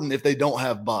more important if they don't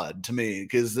have Bud, to me,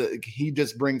 because he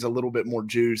just brings a little bit more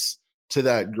juice to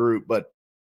that group. But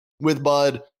with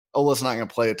Bud, Ola's not going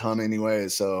to play a ton anyway.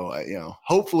 So,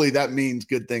 hopefully that means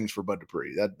good things for Bud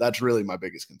Dupree. That's really my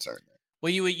biggest concern. Well,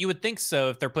 you would think so.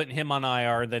 If they're putting him on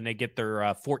IR, then they get their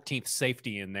 14th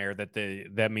safety in there.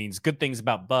 That means good things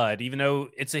about Bud, even though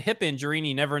it's a hip injury, and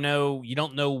you never know. You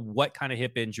don't know what kind of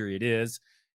hip injury it is,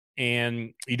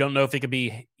 and you don't know if it could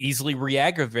be easily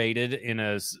re-aggravated in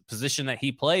a position that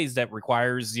he plays that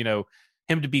requires him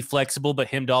to be flexible, but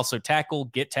him to also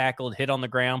get tackled, hit on the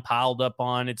ground, piled up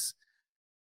on.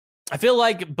 I feel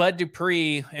like Bud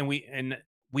Dupree, and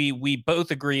we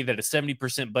both agree that a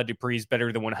 70% Bud Dupree is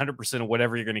better than 100% of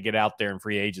whatever you're going to get out there in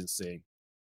free agency.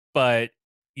 But,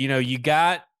 you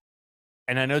got,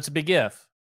 and I know it's a big if,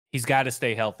 he's got to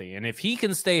stay healthy. And if he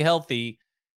can stay healthy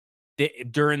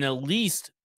during at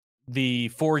least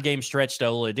the 4-game stretch that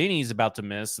Oladini is about to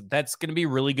miss, that's going to be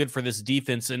really good for this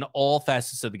defense in all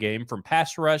facets of the game, from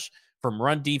pass rush, from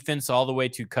run defense, all the way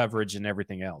to coverage and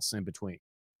everything else in between.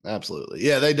 Absolutely.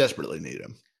 Yeah, they desperately need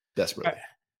him. Desperately.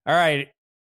 All right.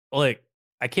 Look,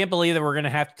 I can't believe that we're going to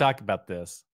have to talk about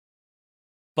this.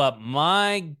 But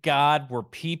my God, were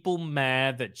people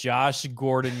mad that Josh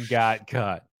Gordon got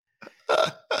cut?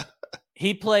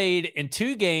 He played in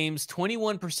 2 games,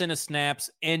 21% of snaps,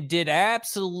 and did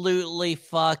absolutely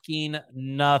fucking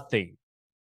nothing.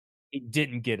 He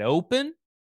didn't get open.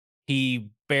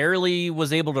 He barely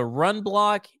was able to run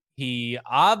block. He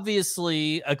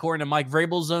obviously, according to Mike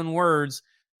Vrabel's own words,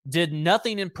 did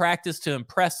nothing in practice to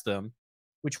impress them,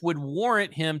 which would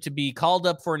warrant him to be called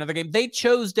up for another game. They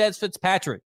chose Dez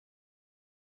Fitzpatrick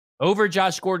over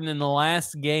Josh Gordon in the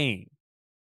last game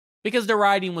because the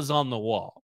writing was on the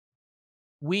wall.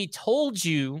 We told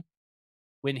you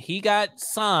when he got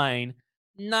signed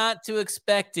not to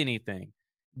expect anything.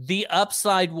 The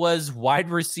upside was wide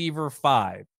receiver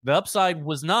 5. The upside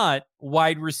was not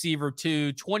wide receiver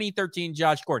 2, 2013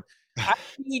 Josh Gordon. I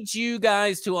need you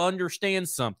guys to understand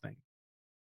something.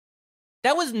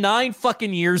 That was 9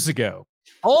 fucking years ago.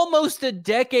 Almost a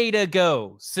decade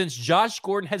ago since Josh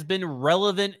Gordon has been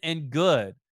relevant and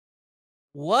good.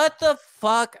 What the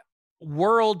fuck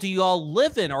world do y'all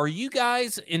live in? Are you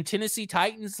guys in Tennessee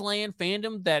Titans land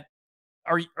fandom that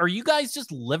are you guys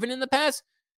just living in the past?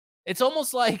 It's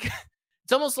almost like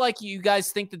you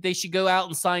guys think that they should go out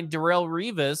and sign Darrelle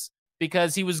Revis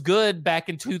because he was good back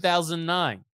in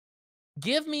 2009.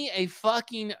 Give me a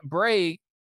fucking break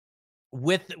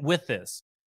with this.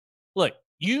 Look,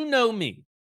 you know me.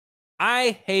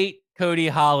 I hate Cody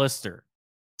Hollister.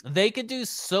 They could do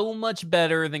so much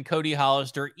better than Cody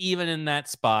Hollister, even in that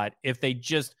spot, if they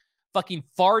just fucking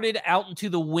farted out into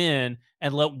the wind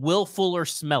and let Will Fuller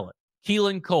smell it.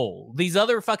 Keelan Cole, these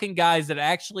other fucking guys that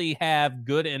actually have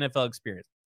good NFL experience.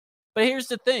 But here's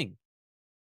the thing,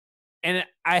 and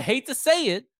I hate to say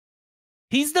it,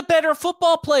 he's the better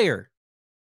football player.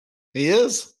 He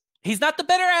is. He's not the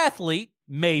better athlete,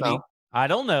 maybe. No. I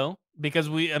don't know. Because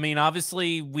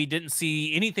obviously we didn't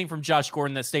see anything from Josh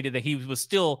Gordon that stated that he was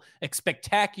still a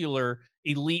spectacular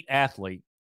elite athlete.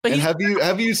 But and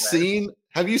have you seen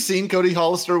Cody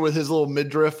Hollister with his little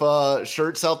midriff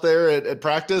shirts out there at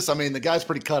practice? I mean, the guy's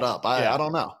pretty cut up. I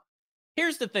don't know.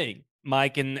 Here's the thing,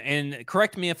 Mike, and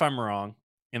correct me if I'm wrong,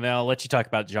 and then I'll let you talk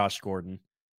about Josh Gordon.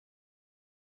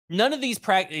 None of these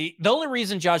the only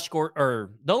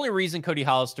reason Cody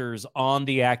Hollister's on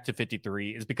the active 53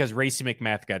 is because Racey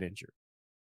McMath got injured.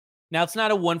 Now, it's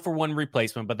not a 1-for-1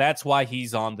 replacement, but that's why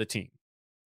he's on the team.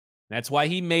 That's why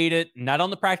he made it, not on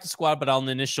the practice squad, but on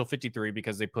the initial 53,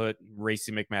 because they put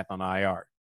Racey McMath on IR.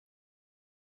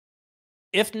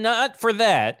 If not for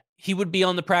that, he would be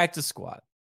on the practice squad.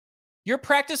 Your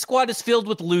practice squad is filled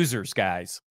with losers,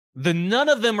 guys. None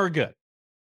of them are good.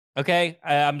 Okay,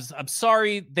 I'm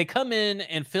sorry. They come in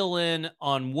and fill in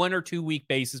on 1 or 2 week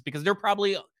basis because they're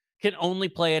probably can only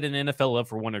play at an NFL level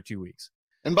for 1 or 2 weeks.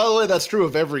 And by the way, that's true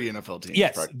of every NFL team.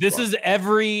 Yes, this is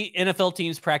every NFL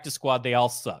team's practice squad. They all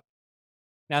suck.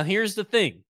 Now, here's the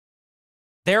thing.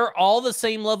 They're all the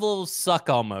same level of suck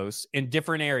almost in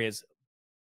different areas.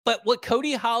 But what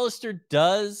Cody Hollister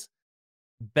does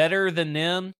better than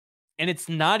them, and it's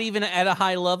not even at a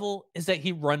high level, is that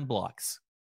he run blocks.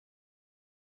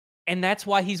 And that's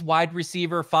why he's wide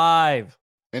receiver 5.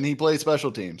 And he plays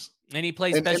special teams. And he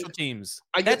plays special teams.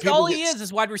 That's all he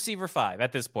is wide receiver 5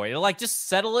 at this point. Like, just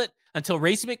settle it until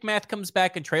Racey McMath comes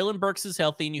back and Traylon Burks is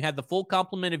healthy and you have the full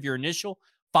complement of your initial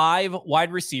 5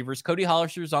 wide receivers. Cody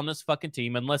Hollister's on this fucking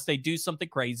team unless they do something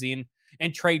crazy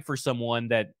and trade for someone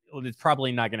that is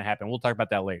probably not going to happen. We'll talk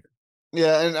about that later.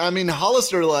 Yeah, and I mean,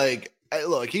 Hollister, like,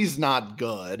 look, he's not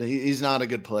good. He's not a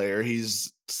good player.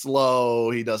 He's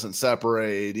slow. He doesn't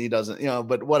separate. He doesn't,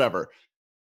 but whatever.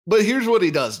 But here's what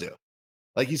he does do.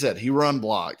 Like you said, he run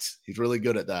blocks. He's really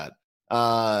good at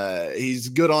that. He's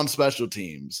good on special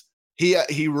teams. He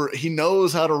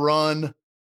knows how to run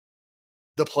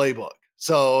the playbook.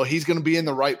 So he's going to be in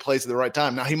the right place at the right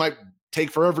time. Now, he might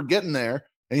take forever getting there,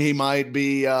 and he might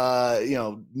be,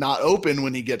 not open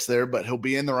when he gets there, but he'll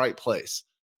be in the right place.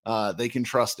 They can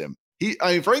trust him.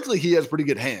 Frankly, he has pretty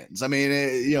good hands. I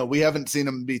mean, we haven't seen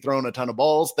him be throwing a ton of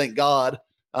balls, thank God.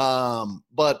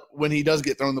 But when he does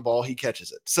get thrown the ball, he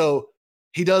catches it. So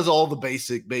he does all the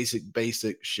basic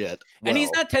shit. And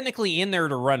he's not technically in there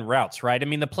to run routes, right? I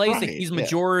mean, the plays that he's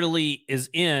majorly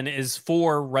is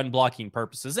for run blocking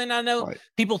purposes. And I know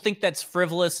people think that's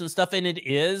frivolous and stuff, and it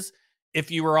is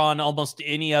if you were on almost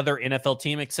any other NFL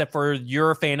team, except for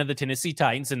you're a fan of the Tennessee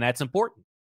Titans, and that's important.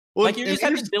 Well, like, you just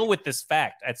have to deal with this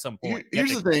fact at some point.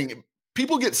 Here's the thing.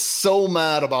 People get so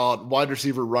mad about wide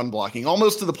receiver run blocking,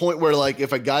 almost to the point where, like,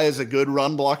 if a guy is a good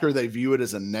run blocker, they view it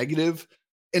as a negative.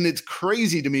 And it's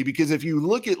crazy to me because if you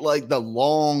look at, like, the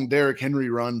long Derrick Henry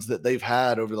runs that they've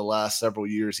had over the last several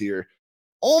years here,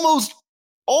 almost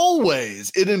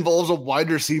always it involves a wide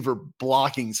receiver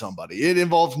blocking somebody. It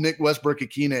involves Nick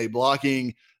Westbrook-Akine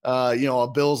blocking a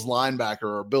Bills linebacker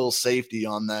or Bills safety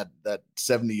on that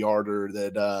 70-yarder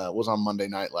that was on Monday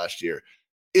night last year.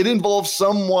 It involves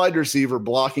some wide receiver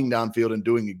blocking downfield and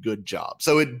doing a good job.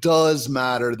 So it does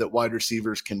matter that wide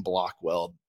receivers can block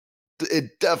well.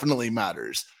 It definitely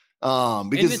matters.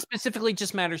 Because it specifically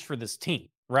just matters for this team,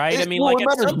 right? It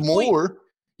matters more.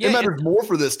 Yeah, it matters more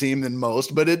for this team than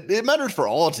most, but it matters for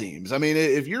all teams. I mean,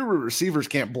 if your receivers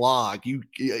can't block,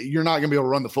 you're not going to be able to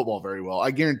run the football very well. I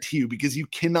guarantee you, because you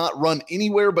cannot run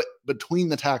anywhere but between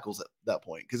the tackles at that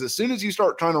point. Because as soon as you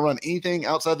start trying to run anything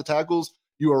outside the tackles,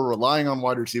 you are relying on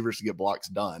wide receivers to get blocks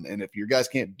done. And if your guys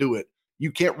can't do it,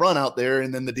 you can't run out there,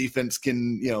 and then the defense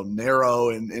can, narrow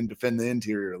and defend the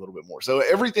interior a little bit more. So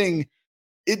everything,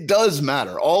 it does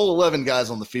matter. All 11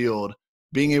 guys on the field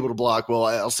being able to block, well,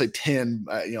 I'll say 10,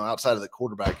 outside of the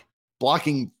quarterback,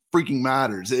 blocking freaking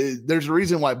matters. There's a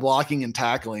reason why blocking and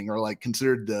tackling are, like,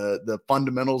 considered the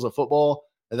fundamentals of football.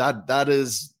 That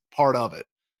is part of it.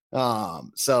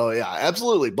 So yeah,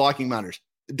 absolutely, blocking matters.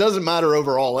 It doesn't matter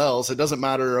over all else. It doesn't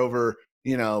matter over,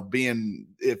 being,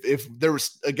 if there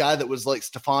was a guy that was like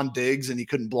Stephon Diggs and he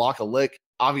couldn't block a lick,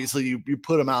 obviously you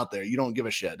put him out there. You don't give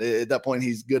a shit. At that point,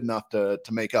 he's good enough to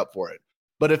make up for it.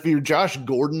 But if you're Josh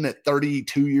Gordon at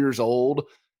 32 years old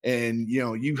and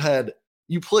you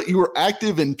were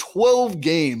active in 12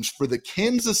 games for the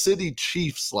Kansas City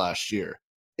Chiefs last year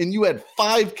and you had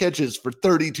 5 catches for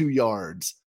 32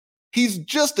 yards. He's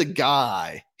just a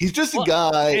guy. He's just a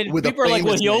guy and with people a are like,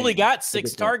 well, he only name. got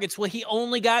 6 targets. Well, he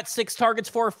only got 6 targets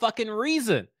for a fucking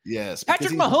reason. Yes.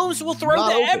 Patrick Mahomes will throw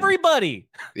to everybody.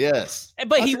 Yes. But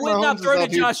Patrick he would Mahomes not throw to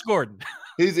Josh Gordon.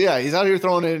 He's out here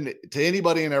throwing it to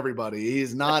anybody and everybody.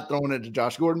 He's not throwing it to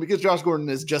Josh Gordon because Josh Gordon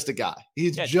is just a guy.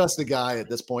 He's just a guy at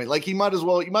this point. Like you might as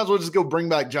well just go bring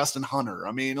back Justin Hunter.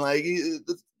 I mean, like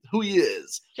who he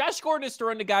is. Josh Gordon is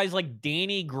throwing to guys like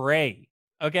Danny Gray.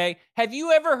 Okay. Have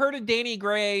you ever heard of Danny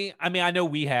Gray? I mean, I know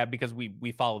we have because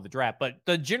we follow the draft, but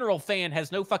the general fan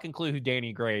has no fucking clue who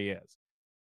Danny Gray is.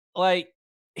 Like,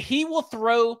 he will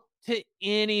throw to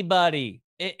anybody.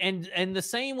 And the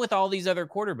same with all these other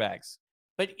quarterbacks.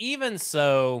 But even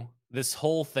so, this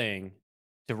whole thing,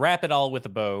 to wrap it all with a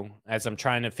bow, as I'm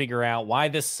trying to figure out why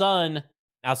the sun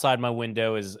outside my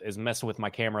window is messing with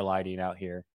my camera lighting out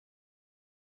here.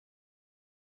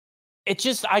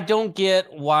 I don't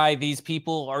get why these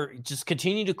people are just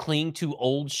continue to cling to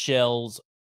old shells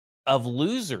of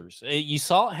losers. You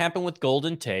saw it happen with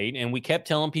Golden Tate, and we kept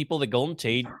telling people that Golden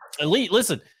Tate,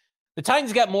 listen, the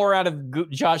Titans got more out of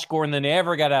Josh Gordon than they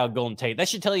ever got out of Golden Tate. That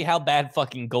should tell you how bad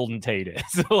fucking Golden Tate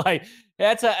is. Like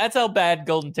that's how bad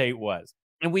Golden Tate was.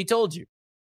 And we told you.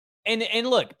 And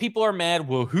look, people are mad.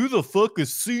 Well, who the fuck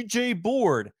is CJ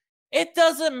Board? It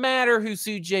doesn't matter who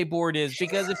CJ Board is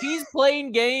because if he's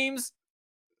playing games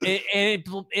and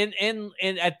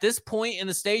at this point in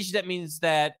the stage, that means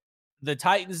that the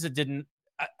Titans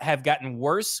have gotten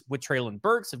worse with Treylon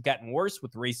Burks, have gotten worse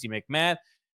with Racey McMath,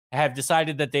 have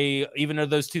decided that they, even though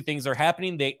those two things are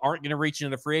happening, they aren't going to reach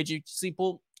into the free agency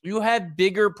pool. You have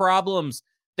bigger problems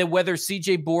than whether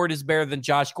CJ Board is better than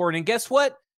Josh Gordon. And guess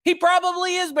what? He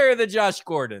probably is better than Josh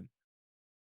Gordon.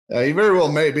 He very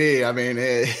well may be. I mean,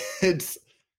 these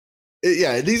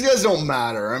guys don't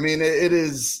matter. I mean, it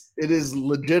is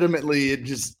legitimately,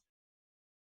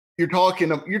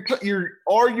 you're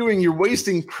arguing, you're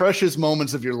wasting precious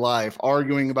moments of your life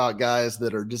arguing about guys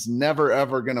that are just never,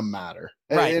 ever going to matter.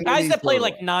 Right. Guys that play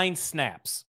like 9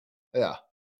 snaps. Yeah.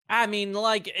 I mean,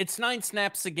 like, it's 9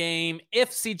 snaps a game.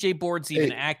 If CJ Board's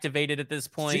even activated at this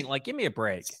point, give me a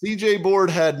break. CJ Board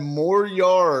had more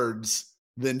yards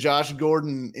than Josh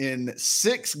Gordon in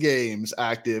 6 games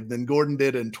active than Gordon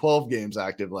did in 12 games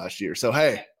active last year. So,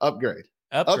 hey, upgrade.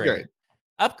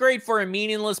 Upgrade for a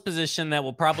meaningless position that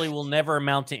will never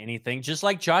amount to anything. Just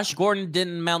like Josh Gordon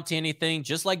didn't amount to anything.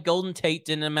 Just like Golden Tate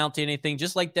didn't amount to anything.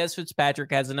 Just like Des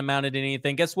Fitzpatrick hasn't amounted to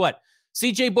anything. Guess what?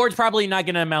 CJ Board's probably not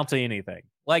going to amount to anything.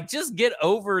 Like, just get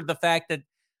over the fact that,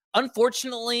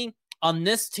 unfortunately, on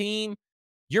this team,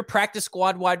 your practice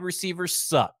squad wide receivers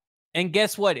suck. And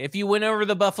guess what? If you went over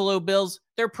the Buffalo Bills,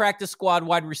 their practice squad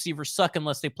wide receivers suck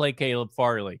unless they play Caleb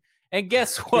Farley. And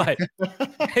guess what?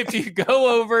 If you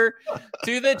go over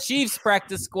to the Chiefs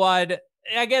practice squad,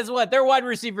 guess what? Their wide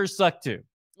receivers suck too.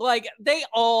 Like, they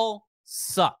all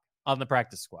suck on the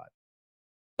practice squad.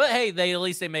 But hey, at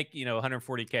least they make,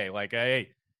 $140K. Like, hey,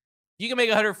 you can make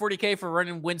 $140K for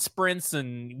running wind sprints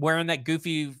and wearing that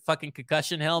goofy fucking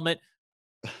concussion helmet.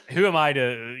 Who am I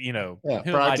to,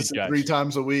 practicing 3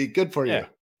 times a week. Good for you.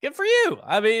 Good for you.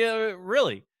 I mean,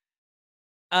 really.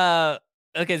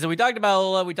 Okay, so we talked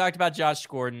about Josh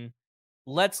Gordon.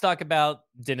 Let's talk about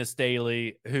Dennis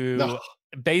Daly, who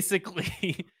basically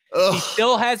he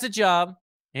still has a job,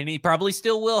 and he probably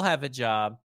still will have a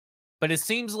job. But it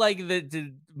seems like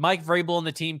Mike Vrabel and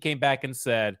the team came back and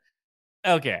said,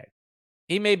 okay,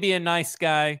 he may be a nice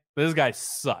guy, but this guy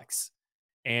sucks.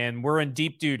 And we're in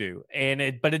deep doo-doo.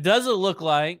 But it doesn't look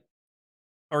like,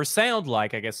 or sound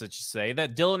like, I guess I should say,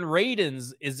 that Dylan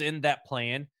Radins is in that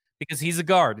plan because he's a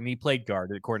guard and he played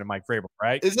guard, according to Mike Vrabel,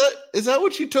 right? Is that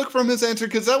what you took from his answer?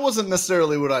 Because that wasn't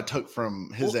necessarily what I took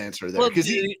from his answer there. Because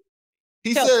he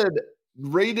said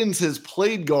Radins has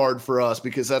played guard for us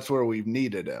because that's where we've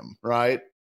needed him, right?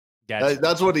 Gotcha.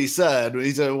 That's what he said.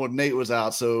 He said, well, Nate was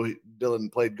out, so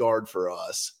Dylan played guard for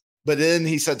us. But then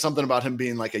he said something about him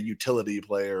being like a utility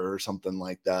player or something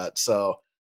like that. So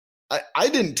I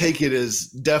didn't take it as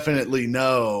definitely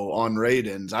no on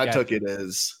Radins. I took it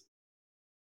as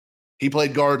he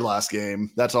played guard last game.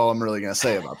 That's all I'm really going to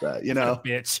say about that.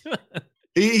 Bitch.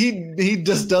 he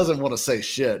just doesn't want to say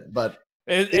shit. But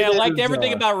I liked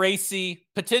everything about Racy.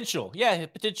 Potential. Yeah,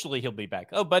 potentially he'll be back.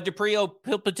 Oh, Bud Dupree, he'll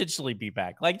potentially be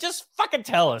back. Like, just fucking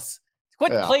tell us.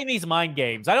 Quit playing these mind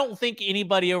games. I don't think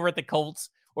anybody over at the Colts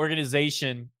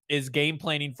organization is game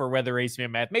planning for whether AC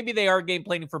Math. Maybe they are game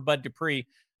planning for Bud Dupree,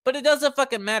 but it doesn't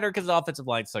fucking matter because the offensive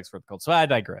line sucks for the Colts. So I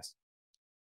digress.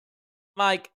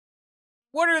 Mike,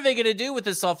 what are they going to do with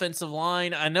this offensive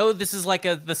line? I know this is like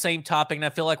the same topic, and I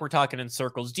feel like we're talking in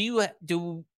circles. Do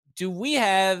we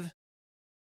have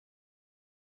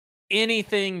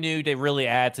anything new to really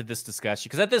add to this discussion?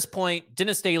 Because at this point,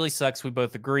 Dennis Daly sucks. We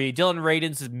both agree. Dylan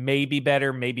Radins is maybe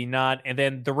better, maybe not. And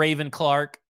then the Raven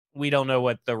Clark, we don't know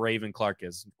what the Raven Clark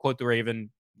is. Quote the Raven,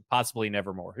 possibly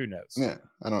nevermore. Who knows? Yeah,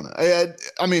 I don't know.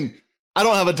 I mean, I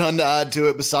don't have a ton to add to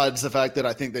it besides the fact that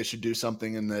I think they should do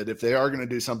something, and that if they are going to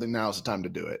do something, now is the time to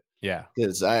do it. Yeah.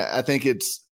 Because I think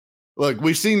look,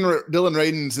 we've seen Dylan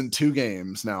Radins in 2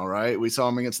 games now, right? We saw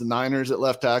him against the Niners at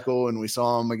left tackle, and we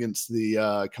saw him against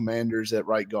the Commanders at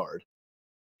right guard.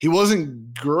 He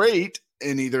wasn't great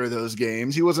in either of those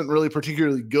games. He wasn't really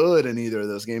particularly good in either of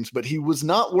those games, but he was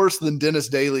not worse than Dennis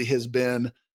Daly has been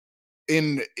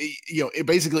in,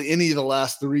 basically any of the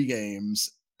last 3 games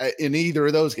in either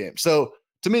of those games. So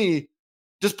to me,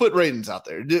 just put Radins out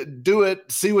there, do it,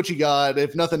 see what you got.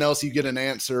 If nothing else, you get an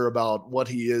answer about what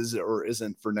he is or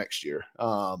isn't for next year.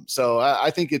 So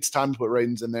I think it's time to put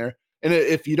Radins in there. And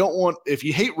if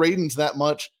you hate Radins that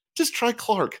much, just try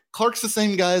Clark. Clark's the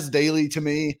same guy as Daly to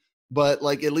me, but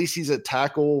like at least he's a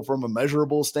tackle from a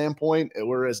measurable standpoint,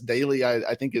 whereas Daly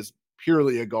I think is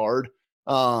purely a guard.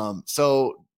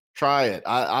 So try it.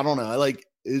 I don't know.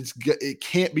 It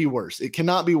can't be worse. It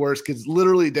cannot be worse because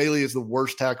literally Daly is the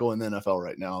worst tackle in the NFL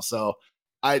right now. So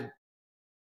I'd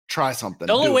try something.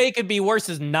 The only way it could be worse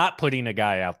is not putting a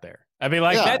guy out there. I mean,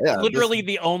 that's literally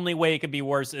the only way it could be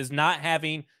worse is not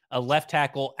having a left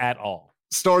tackle at all.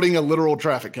 Starting a literal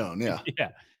traffic cone. Yeah. Yeah.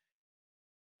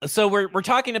 So we're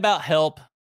talking about help.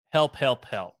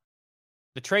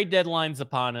 The trade deadline's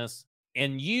upon us.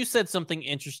 And you said something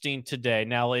interesting today.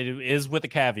 Now it is with a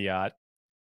caveat.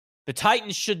 The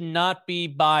Titans should not be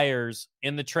buyers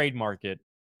in the trade market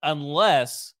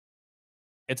unless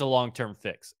it's a long-term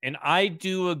fix. And I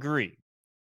do agree.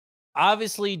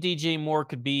 Obviously, DJ Moore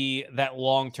could be that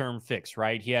long-term fix,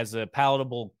 right? He has a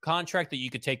palatable contract that you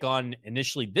could take on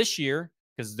initially this year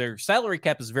because their salary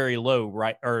cap is very low,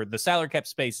 right? Or the salary cap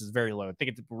space is very low. I think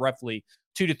it's roughly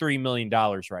 $2 to $3 million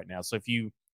right now. So if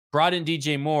you brought in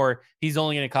DJ Moore, he's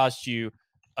only going to cost you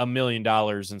 $1 million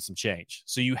and some change.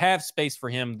 So you have space for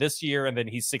him this year, and then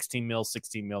he's 16 mil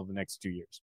the next 2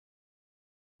 years.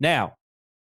 Now,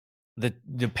 the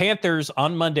Panthers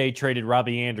on Monday traded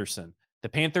Robbie Anderson. The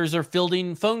Panthers are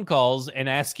fielding phone calls and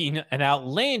asking an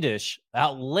outlandish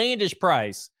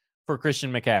price for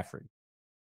Christian McCaffrey.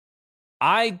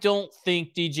 I don't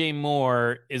think DJ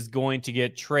Moore is going to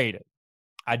get traded.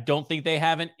 I don't think they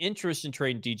have an interest in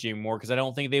trading DJ Moore because I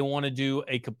don't think they want to do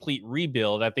a complete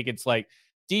rebuild. I think it's like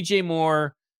DJ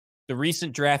Moore, the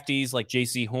recent draftees like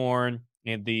J.C. Horn,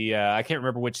 and the I can't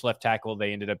remember which left tackle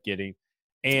they ended up getting.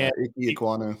 And Ike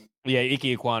Ekwonu. Yeah, Ike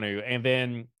Ekwonu. And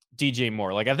then DJ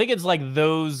Moore. I think it's like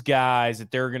those guys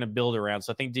that they're going to build around.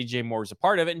 So I think DJ Moore is a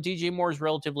part of it. And DJ Moore is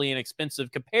relatively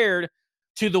inexpensive compared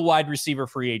to the wide receiver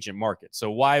free agent market.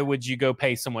 So why would you go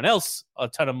pay someone else a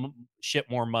ton of shit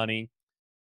more money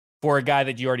for a guy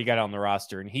that you already got on the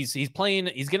roster? And he's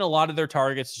getting a lot of their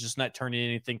targets, just not turning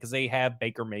anything because they have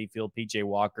Baker Mayfield, PJ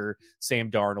Walker,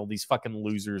 Sam Darnold, these fucking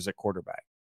losers at quarterback.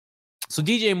 So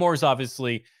DJ Moore is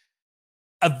obviously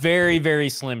a very, very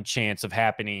slim chance of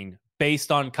happening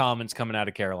based on comments coming out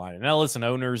of Carolina. Now, listen,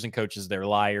 owners and coaches, they're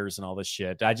liars and all this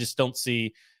shit. I just don't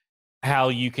see how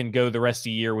you can go the rest of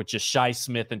the year with just Shi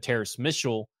Smith and Terrace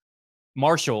Marshall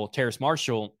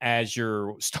as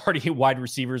your starting wide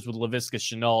receivers with Laviska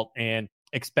Shenault and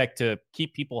expect to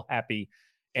keep people happy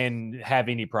and have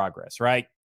any progress, right?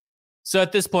 So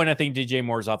at this point, I think DJ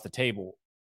Moore's off the table.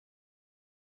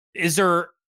 Is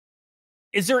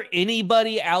there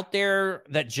anybody out there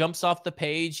that jumps off the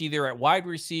page, either at wide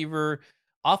receiver,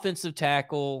 offensive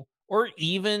tackle, or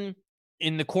even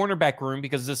in the cornerback room?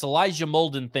 Because this Elijah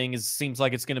Molden thing seems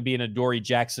like it's going to be an Adoree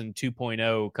Jackson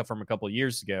 2.0 from a couple of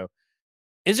years ago.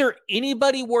 Is there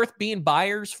anybody worth being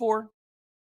buyers for?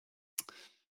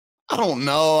 I don't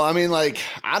know. I mean,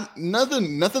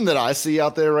 nothing that I see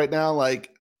out there right now. I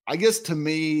guess to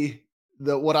me,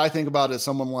 what I think about is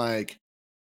someone like,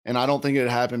 and I don't think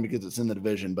it'd happen because it's in the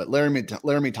division, but Laramie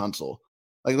Tunsil.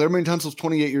 Laramie Tunsil's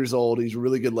 28 years old. He's a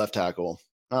really good left tackle.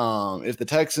 If the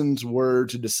Texans were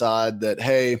to decide that,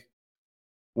 hey,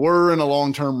 we're in a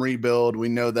long-term rebuild, we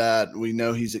know that. We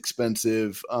know he's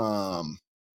expensive.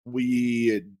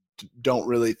 We don't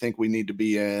really think we need to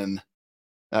be in.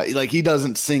 He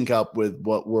doesn't sync up with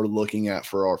what we're looking at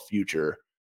for our future.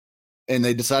 And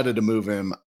they decided to move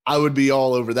him. I would be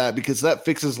all over that because that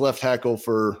fixes left tackle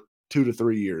for 2 to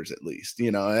 3 years at least.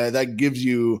 That gives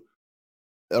you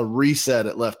a reset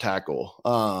at left tackle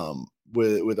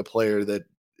with a player that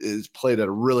is played at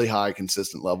a really high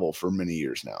consistent level for many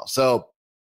years now. So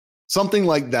something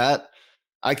like that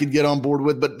I could get on board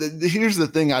with. But here's the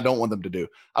thing I don't want them to do.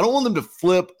 I don't want them to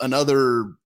flip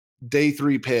another day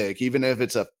 3 pick, even if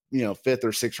it's a 5th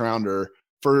or 6th rounder,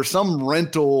 for some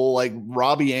rental like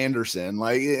Robbie Anderson.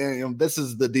 Like, this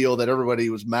is the deal that everybody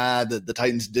was mad that the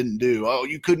Titans didn't do. Oh,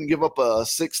 you couldn't give up a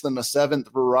 6th and a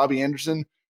 7th for Robbie Anderson.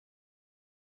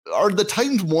 Are the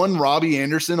Titans one Robbie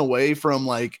Anderson away from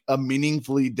like a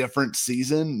meaningfully different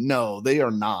season? No, they are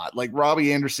not. Like,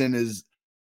 Robbie Anderson is,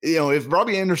 if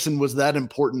Robbie Anderson was that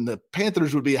important, the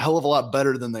Panthers would be a hell of a lot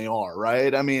better than they are,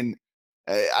 right? I mean,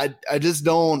 I just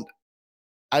don't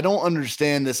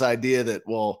understand this idea that,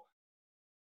 well,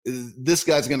 this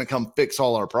guy's going to come fix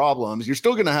all our problems. You're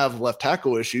still going to have left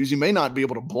tackle issues. You may not be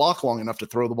able to block long enough to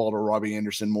throw the ball to Robbie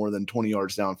Anderson more than 20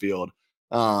 yards downfield.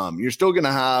 You're still going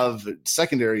to have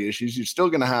secondary issues. You're still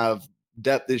going to have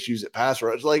depth issues at pass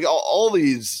rush. Like, all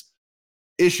these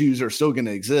issues are still going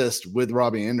to exist with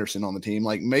Robbie Anderson on the team.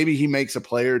 Like, maybe he makes a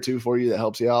play or two for you that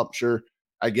helps you out. Sure,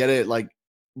 I get it. Like,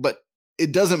 but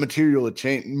it doesn't materially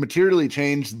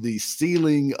change the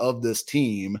ceiling of this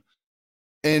team.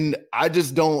 And I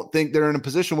just don't think they're in a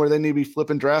position where they need to be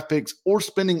flipping draft picks or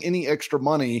spending any extra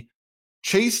money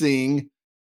chasing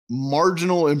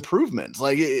marginal improvements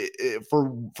like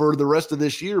for the rest of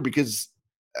this year, because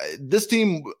this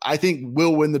team, I think,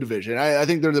 will win the division. I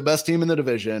think they're the best team in the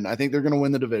division. I think they're going to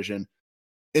win the division.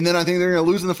 And then I think they're going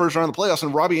to lose in the first round of the playoffs,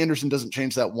 and Robbie Anderson doesn't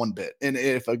change that one bit. And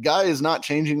if a guy is not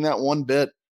changing that one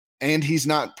bit and he's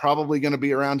not probably going to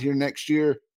be around here next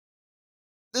year,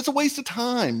 it's a waste of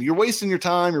time. You're wasting your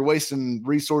time. You're wasting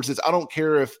resources. I don't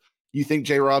care if you think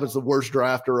J-Rob is the worst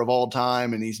drafter of all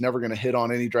time and he's never going to hit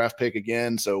on any draft pick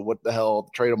again. So what the hell,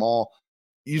 trade them all.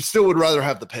 You still would rather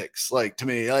have the picks. Like, to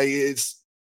me, I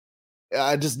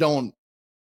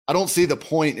don't see the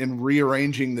point in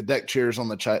rearranging the deck chairs on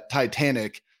the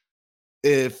Titanic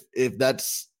if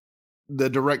that's the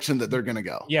direction that they're going to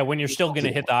go. Yeah. When you're still going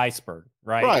to hit the iceberg,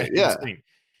 right? Right. Yeah.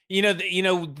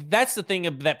 That's the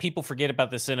thing that people forget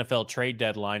about this NFL trade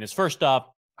deadline is, first off,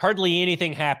 hardly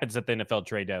anything happens at the NFL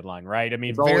trade deadline, right? I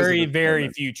mean, very, very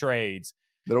few trades.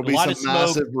 There'll be some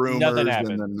massive rumors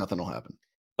and then nothing will happen.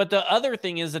 But the other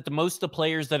thing is that most of the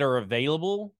players that are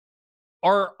available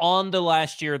are on the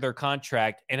last year of their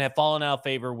contract and have fallen out of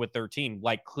favor with their team,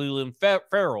 like Clelin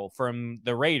Ferrell from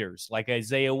the Raiders, like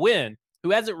Isaiah Wynn, who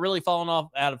hasn't really fallen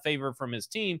out of favor from his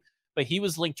team, but he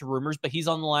was linked to rumors, but he's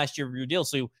on the last year of your deal.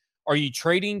 So are you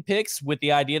trading picks with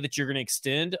the idea that you're going to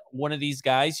extend one of these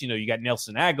guys? You got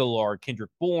Nelson Aguilar,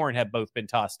 Kendrick Bourne have both been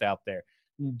tossed out there.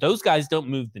 Those guys don't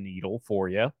move the needle for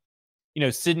you.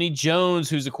 Sidney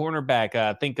Jones, who's a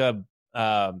cornerback. Think of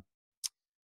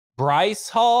Bryce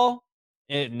Hall.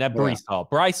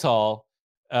 Bryce Hall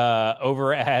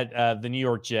over at the New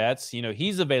York Jets.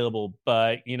 He's available.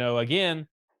 But, again,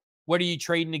 what are you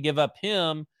trading to give up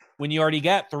him when you already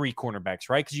got 3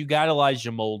 cornerbacks, right? Because you got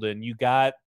Elijah Molden.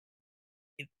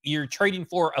 You're trading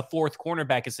for a 4th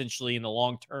cornerback essentially in the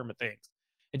long term of things.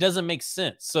 It doesn't make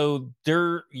sense. So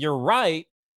you're right.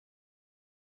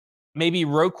 Maybe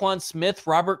Roquan Smith,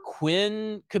 Robert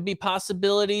Quinn could be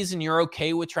possibilities, and you're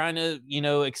okay with trying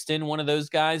to, extend one of those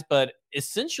guys. But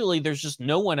essentially, there's just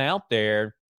no one out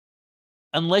there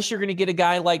unless you're going to get a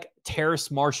guy like Terrace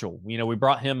Marshall. We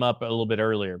brought him up a little bit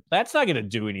earlier. That's not going to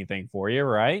do anything for you,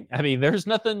 right? I mean, there's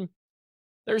nothing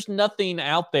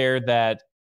out there that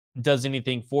does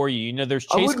anything for you. There's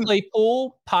Chase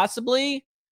Claypool, possibly.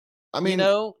 I mean,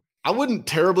 I wouldn't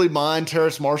terribly mind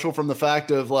Terrace Marshall from the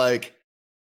fact of, like,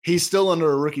 he's still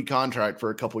under a rookie contract for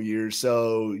a couple years.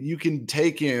 So you can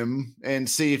take him and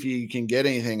see if you can get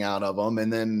anything out of him.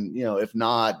 And then, if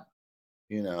not,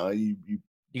 you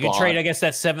can trade, I guess,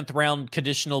 that 7th round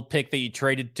conditional pick that you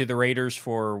traded to the Raiders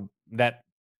for that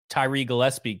Tyree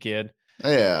Gillespie kid.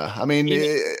 Yeah, I mean,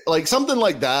 like something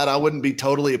like that, I wouldn't be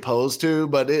totally opposed to,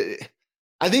 but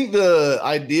I think the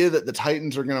idea that the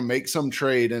Titans are going to make some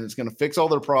trade and it's going to fix all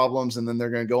their problems and then they're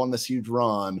going to go on this huge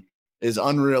run is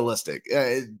unrealistic.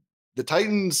 The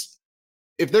Titans,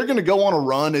 if they're going to go on a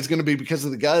run, it's going to be because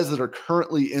of the guys that are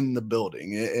currently in the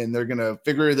building, and they're going to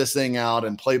figure this thing out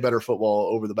and play better football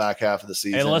over the back half of the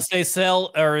season. Unless they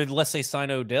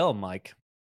sign Odell, Mike.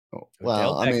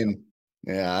 Well, I mean,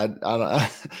 yeah,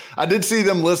 I did see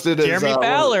them listed as Jeremy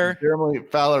Fowler. Jeremy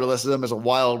Fowler listed them as a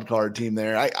wild card team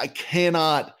there. I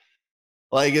cannot,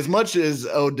 like, as much as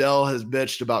Odell has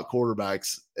bitched about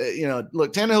quarterbacks,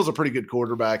 look, Tannehill's a pretty good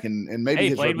quarterback, and maybe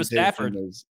his played with Stafford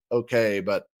is okay,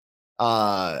 but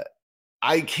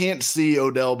I can't see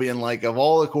Odell being like, of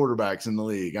all the quarterbacks in the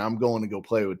league, I'm going to go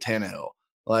play with Tannehill.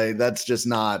 Like, that's just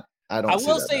not. I don't. I see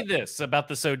will that say happening. this about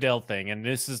this Odell thing, and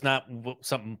this is not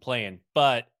something playing,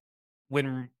 but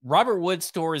when Robert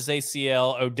Woods tore his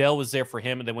ACL, Odell was there for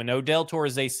him, and then when Odell tore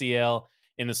his ACL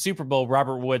in the Super Bowl,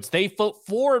 Robert Woods, they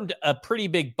formed a pretty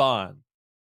big bond.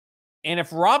 And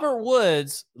if Robert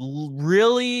Woods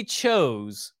really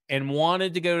chose and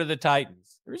wanted to go to the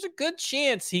Titans, there's a good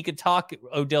chance he could talk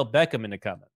Odell Beckham into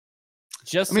coming.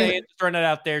 Just saying, just throwing it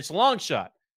out there. It's a long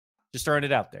shot. Just throwing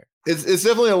it out there. It's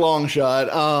definitely a long shot.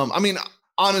 I mean,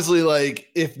 honestly, like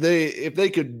if they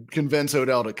could convince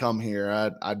Odell to come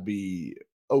here, I'd be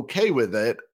okay with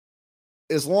it,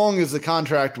 as long as the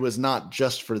contract was not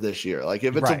just for this year. Like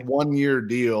if it's a 1-year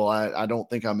deal, I don't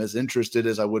think I'm as interested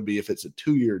as I would be if it's a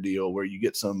 2-year deal where you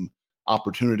get some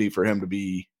opportunity for him to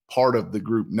be part of the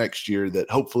group next year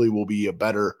that hopefully will be a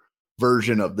better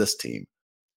version of this team.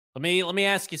 Let me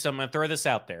ask you something. I'm gonna throw this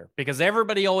out there because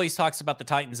everybody always talks about the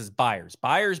Titans as buyers.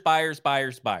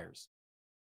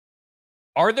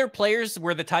 Are there players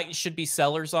where the Titans should be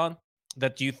sellers on?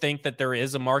 That you think that there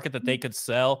is a market that they could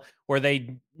sell where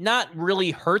they not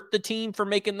really hurt the team for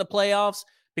making the playoffs?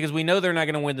 Because we know they're not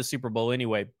going to win the Super Bowl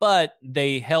anyway, but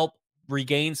they help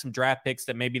regain some draft picks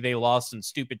that maybe they lost in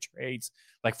stupid trades,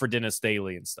 like for Dennis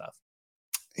Daly and stuff.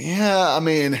 Yeah, I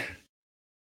mean,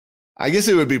 I guess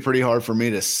it would be pretty hard for me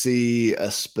to see a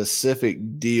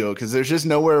specific deal because there's just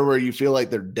nowhere where you feel like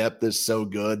their depth is so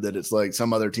good that it's like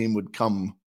some other team would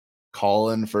come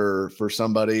calling for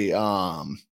somebody.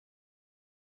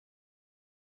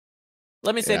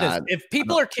 Let me say this. If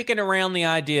people are kicking around the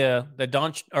idea that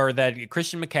that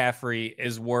Christian McCaffrey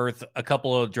is worth a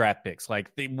couple of draft picks,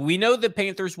 like we know the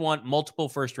Panthers want multiple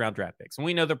first-round draft picks, and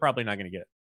we know they're probably not going to get it.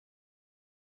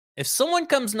 If someone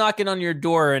comes knocking on your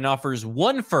door and offers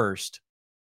 1 first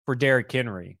for Derrick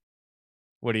Henry,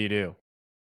 what do you do?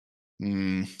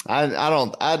 I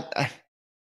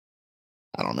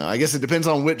don't know. I guess it depends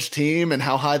on which team and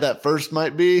how high that first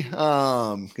might be.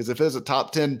 Because if it's a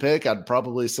top 10 pick, I'd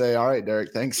probably say, all right,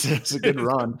 Derek, thanks. It's a good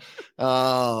run.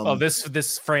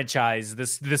 This franchise,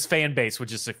 this fan base would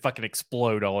just fucking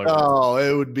explode all over. Oh,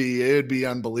 it would be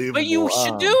unbelievable. But you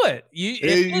should do it.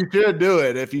 You should do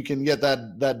it if you can get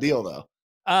that deal though.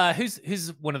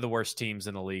 Who's one of the worst teams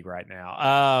in the league right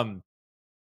now?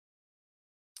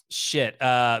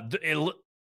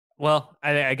 Well,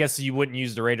 I guess you wouldn't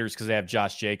use the Raiders because they have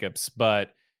Josh Jacobs.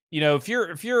 But if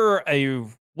you're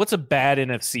what's a bad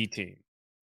NFC team?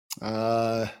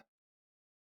 The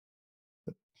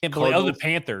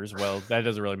Panthers. Well, that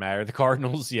doesn't really matter. The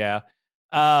Cardinals, yeah.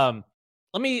 Let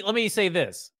me say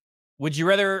this: would you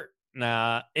rather?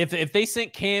 Nah. If they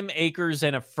sent Cam Akers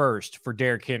and a first for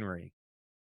Derrick Henry,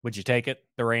 would you take it?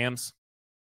 The Rams?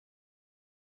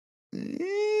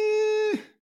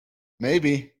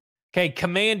 Maybe. Okay,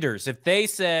 Commanders, if they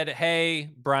said, hey,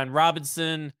 Brian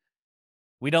Robinson,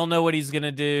 we don't know what he's going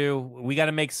to do. We got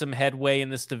to make some headway in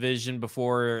this division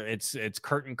before it's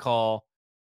curtain call.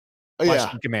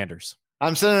 Yeah. Commanders.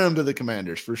 I'm sending them to the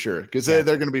Commanders for sure because they're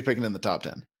going to be picking in the top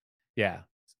 10. Yeah.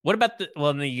 What about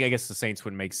I guess the Saints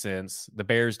wouldn't make sense. The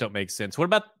Bears don't make sense. What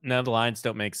about the Lions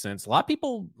don't make sense? A lot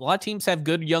of teams have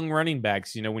good young running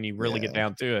backs, when you really get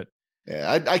down to it.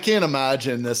 Yeah, I can't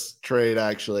imagine this trade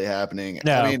actually happening.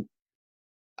 No. I mean,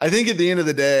 I think at the end of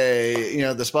the day,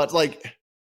 the spots like,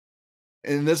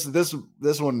 and this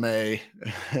one may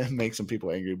make some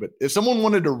people angry, but if someone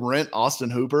wanted to rent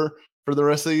Austin Hooper for the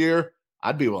rest of the year,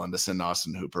 I'd be willing to send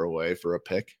Austin Hooper away for a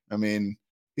pick. I mean,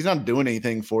 he's not doing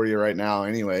anything for you right now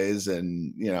anyways.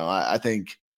 And, I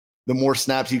think the more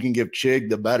snaps you can give Chig,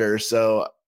 the better. So,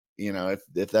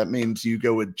 if that means you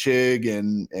go with Chig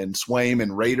and Swaim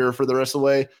and Raider for the rest of the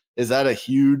way, is that a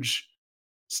huge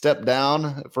step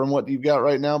down from what you've got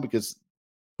right now? Because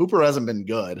Hooper hasn't been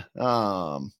good.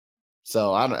 So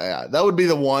that would be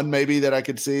the one maybe that I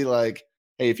could see like,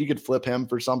 hey, if you could flip him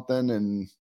for something and,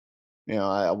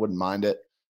 I wouldn't mind it.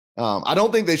 I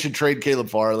don't think they should trade Caleb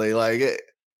Farley.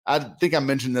 I think I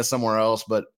mentioned this somewhere else,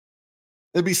 but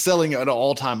they'd be selling at an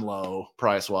all-time low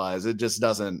price-wise. It just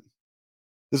doesn't.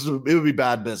 It would be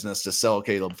bad business to sell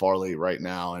Caleb Farley right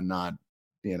now and not,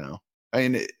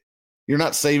 you're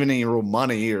not saving any real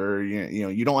money, or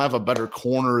you don't have a better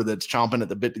corner that's chomping at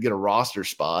the bit to get a roster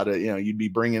spot. You'd be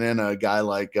bringing in a guy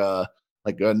like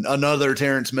another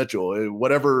Terrence Mitchell,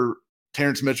 whatever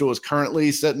Terrence Mitchell is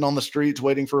currently sitting on the streets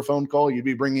waiting for a phone call. You'd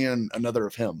be bringing in another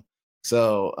of him.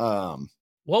 So,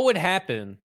 what would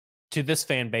happen to this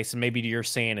fan base and maybe to your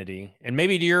sanity and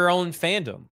maybe to your own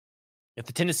fandom if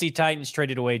the Tennessee Titans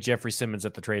traded away Jeffrey Simmons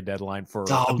at the trade deadline for a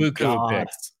buku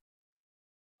picks?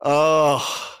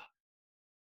 Oh,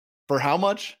 For how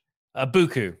much? A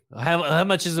buku. How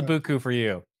much is a buku for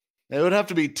you? It would have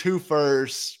to be 2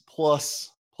 firsts plus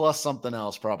something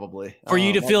else probably. For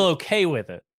you to feel okay with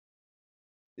it.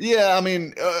 Yeah, I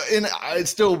mean, and I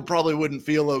still probably wouldn't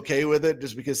feel okay with it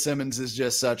just because Simmons is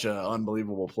just such an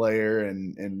unbelievable player,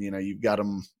 and you've got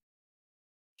him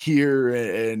here,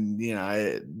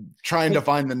 and trying to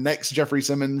find the next Jeffrey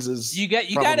Simmons is you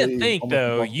got to think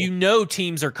though.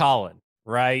 Teams are calling,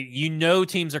 right?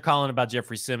 Teams are calling about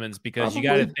Jeffrey Simmons because you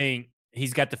got to think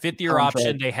he's got the 5th-year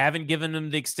option. They haven't given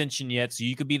him the extension yet, so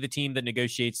you could be the team that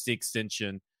negotiates the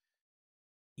extension.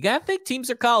 You got to think teams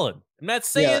are calling. I'm not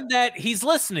saying that he's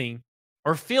listening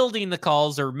or fielding the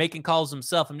calls or making calls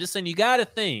himself. I'm just saying you got to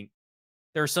think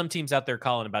there are some teams out there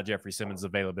calling about Jeffrey Simmons'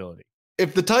 availability.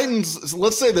 If the Titans,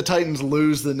 let's say the Titans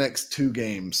lose the next 2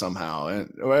 games somehow,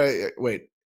 and wait,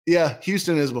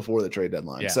 Houston is before the trade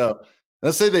deadline. Yeah. So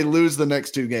let's say they lose the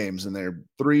next 2 games and they're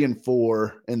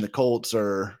 3-4, and the Colts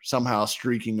are somehow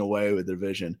streaking away with the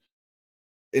division.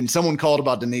 And someone called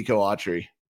about Denico Autry.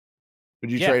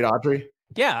 Would you trade Autry?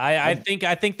 Yeah, I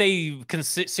think they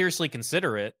seriously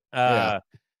consider it. I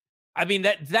mean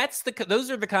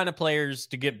those are the kind of players,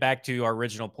 to get back to our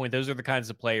original point. Those are the kinds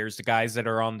of players, the guys that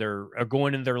are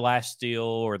going in their last deal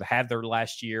or have their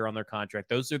last year on their contract.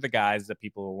 Those are the guys that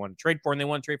people want to trade for, and they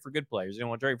want to trade for good players. They don't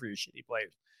want to trade for your shitty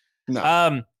players.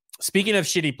 No. Speaking of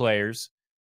shitty players,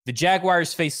 the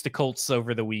Jaguars faced the Colts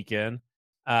over the weekend.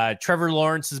 Trevor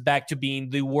Lawrence is back to being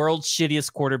the world's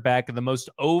shittiest quarterback and the most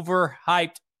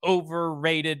overhyped,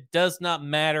 overrated. Does not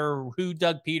matter who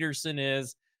Doug Peterson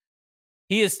is.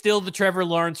 He is still the Trevor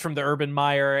Lawrence from the Urban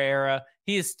Meyer era.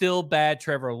 He is still bad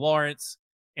Trevor Lawrence,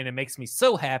 and it makes me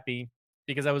so happy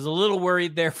because I was a little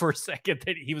worried there for a second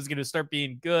that he was going to start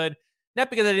being good. Not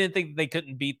because I didn't think they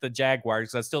couldn't beat the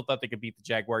Jaguars. I still thought they could beat the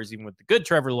Jaguars even with the good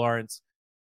Trevor Lawrence.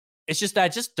 It's just I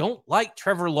just don't like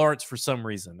Trevor Lawrence for some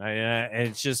reason.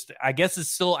 It's just, I guess it's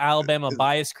still Alabama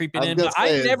bias creeping in. But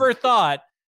I never thought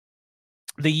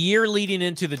the year leading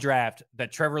into the draft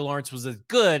that Trevor Lawrence was as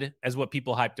good as what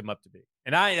people hyped him up to be.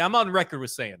 And I'm on record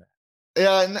with saying that.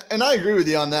 Yeah, and I agree with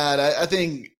you on that. I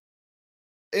think,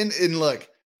 and look,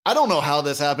 I don't know how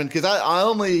this happened because I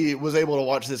only was able to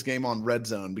watch this game on Red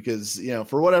Zone because,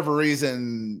 for whatever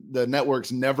reason, the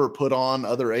networks never put on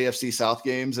other AFC South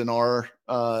games in our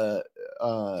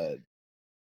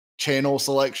channel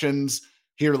selections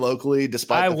here locally,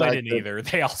 despite the fact that either.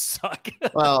 They all suck.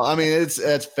 Well, I mean,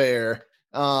 it's fair.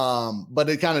 But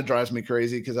it kind of drives me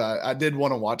crazy because I did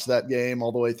want to watch that game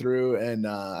all the way through, and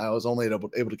I was only able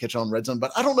to catch on Red Zone.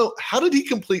 But I don't know, how did he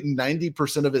complete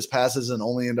 90% of his passes and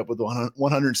only end up with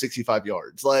 165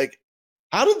 yards? Like,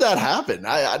 how did that happen?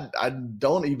 I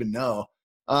don't even know.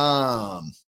 Yeah,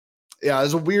 it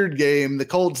was a weird game. The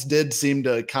Colts did seem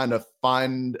to kind of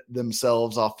find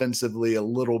themselves offensively a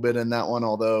little bit in that one,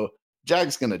 although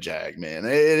Jag's gonna jag, man.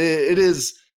 It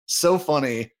is so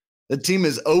funny. The team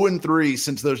is 0-3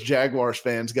 since those Jaguars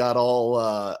fans got all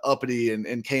uppity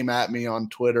and came at me on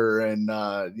Twitter and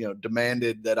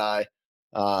demanded that I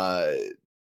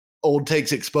old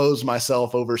takes expose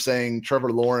myself over saying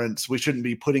Trevor Lawrence, we shouldn't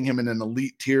be putting him in an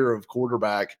elite tier of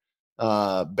quarterback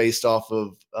based off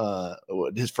of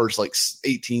his first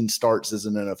 18 starts as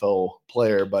an NFL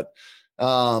player. But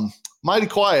mighty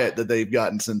quiet that they've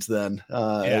gotten since then,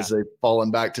 as they've fallen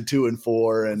back to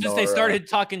 2-4. And since they started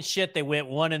talking shit, they went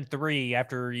 1-3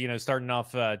 after starting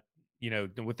off with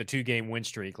the 2-game win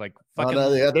streak. Like fucking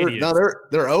they're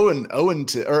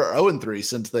 0-3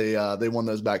 since they won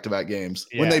those back-to-back games.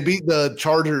 Yeah. When they beat the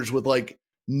Chargers with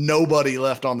nobody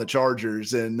left on the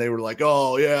Chargers, and they were like,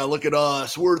 "Oh yeah, look at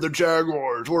us, we're the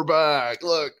Jaguars, we're back.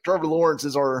 Look, Trevor Lawrence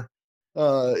is our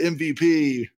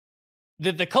MVP."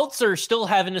 The Colts are still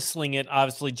having to sling it.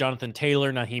 Obviously, Jonathan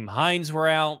Taylor, Nyheim Hines were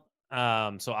out.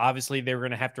 So obviously they were going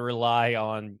to have to rely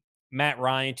on Matt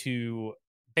Ryan to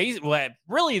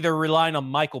really they're relying on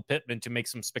Michael Pittman to make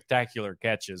some spectacular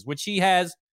catches, which he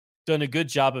has done a good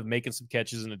job of making some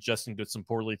catches and adjusting to some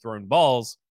poorly thrown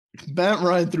balls. Matt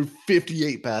Ryan threw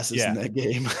 58 passes in that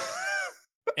game.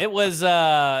 It was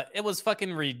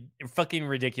fucking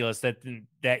ridiculous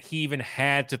that he even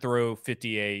had to throw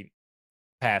 58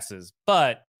 passes.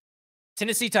 But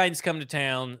Tennessee Titans come to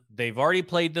town. They've already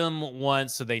played them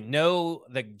once, so they know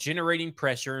that generating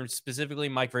pressure, and specifically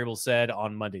Mike Vrabel said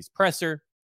on Monday's presser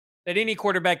that any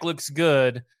quarterback looks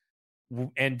good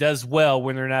and does well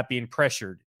when they're not being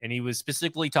pressured. And he was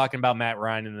specifically talking about Matt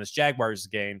Ryan in this Jaguars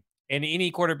game. And any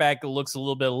quarterback that looks a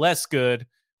little bit less good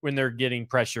when they're getting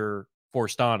pressure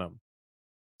forced on them.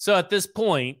 So at this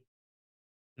point,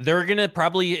 they're going to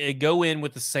probably go in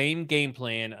with the same game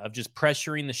plan of just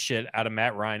pressuring the shit out of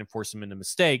Matt Ryan and force him into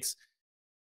mistakes.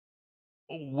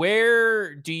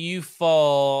 where do you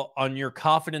fall on your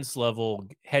confidence level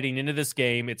heading into this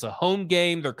game? It's a home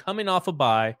game. They're coming off a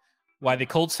bye, why the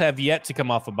Colts have yet to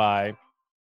come off a bye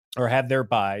or have their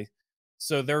bye.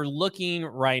 So they're looking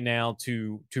right now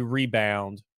to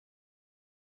rebound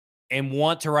and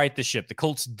want to right the ship. The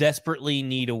Colts desperately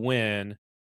need a win.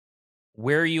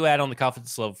 Where are you at on the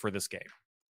confidence level for this game?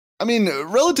 I mean,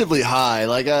 relatively high.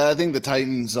 Like, I think the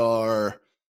Titans are.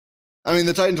 I mean,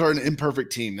 the Titans are an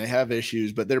imperfect team. They have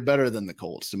issues, but they're better than the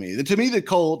Colts to me. To me, the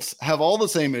Colts have all the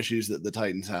same issues that the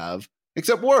Titans have,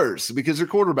 except worse because their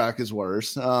quarterback is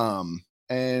worse.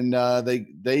 And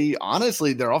they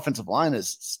honestly, their offensive line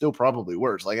is still probably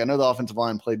worse. Like, I know the offensive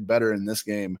line played better in this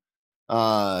game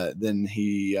than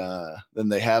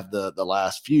they have the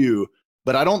last few,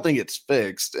 but I don't think it's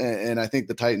fixed. And I think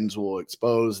the Titans will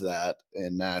expose that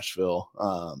in Nashville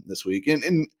this week.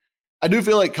 And I do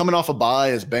feel like coming off a bye,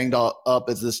 as banged up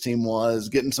as this team was,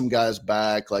 getting some guys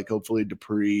back, like hopefully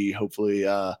Dupree, hopefully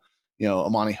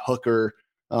Amani Hooker,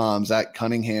 Zach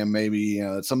Cunningham, maybe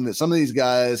some of these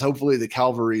guys. Hopefully the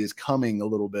cavalry is coming a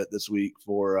little bit this week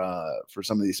for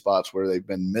some of these spots where they've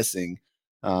been missing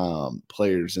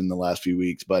players in the last few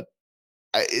weeks. But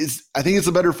I think it's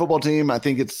a better football team. I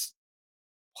think it's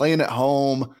playing at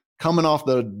home, coming off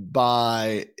the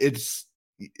bye. It's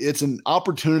an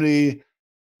opportunity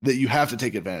that you have to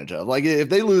take advantage of. Like, if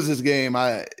they lose this game,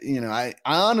 I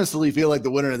honestly feel like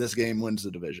the winner of this game wins the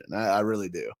division. I really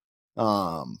do.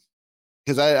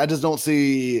 Because I just don't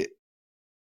see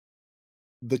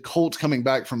the Colts coming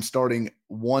back from starting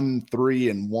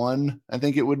 1-3-1, I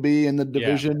think it would be in the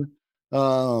division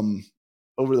over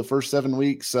the first 7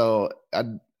 weeks. So I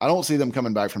don't see them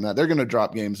coming back from that. They're going to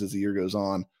drop games as the year goes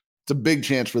on. It's a big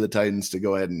chance for the Titans to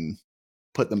go ahead and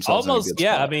put themselves in a good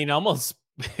spot. I mean,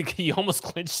 you almost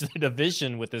clinched the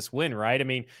division with this win, right? I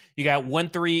mean, you got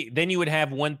 1-3, then you would have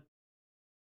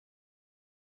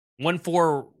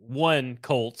 1-4-1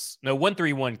 Colts. No,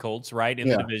 1-3-1 Colts, right? In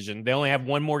the division. They only have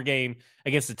one more game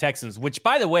against the Texans, which,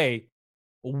 by the way,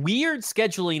 weird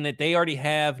scheduling that they already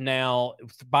have now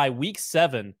by week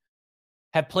 7,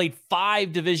 have played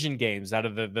 5 division games out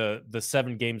of the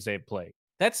 7 games they've played.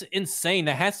 That's insane.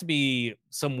 That has to be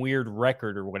some weird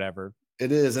record or whatever.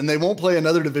 It is, and they won't play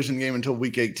another division game until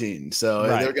week 18. So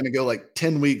they're going to go like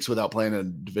 10 weeks without playing a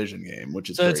division game, which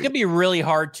is so it's going to be really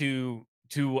hard to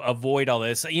avoid all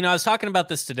this. I was talking about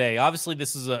this today. Obviously,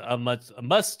 this is a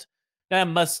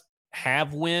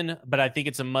must-have win, but I think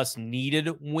it's a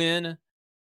must-needed win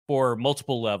for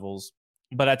multiple levels.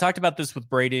 But I talked about this with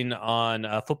Braden on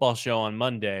a football show on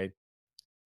Monday.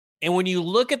 And when you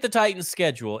look at the Titans'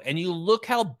 schedule and you look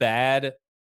how bad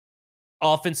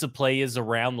offensive play is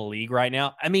around the league right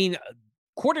now, I mean,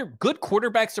 good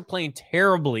quarterbacks are playing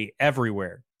terribly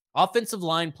everywhere. Offensive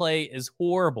line play is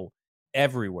horrible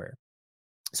everywhere.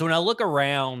 So when I look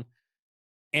around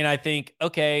and I think,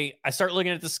 okay, I start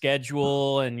looking at the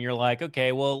schedule and you're like,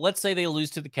 okay, well, let's say they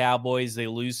lose to the Cowboys, they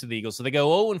lose to the Eagles. So they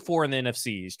go 0-4 in the NFC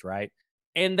East, right?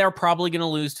 And they're probably going to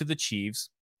lose to the Chiefs.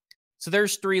 So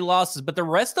there's 3 losses, but the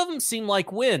rest of them seem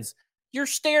like wins. You're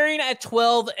staring at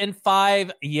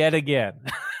 12-5 yet again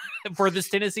for this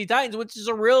Tennessee Titans, which is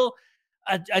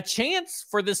a chance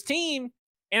for this team.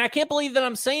 And I can't believe that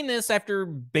I'm saying this after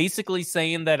basically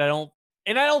saying that I don't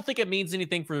think it means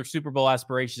anything for their Super Bowl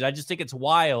aspirations. I just think it's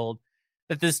wild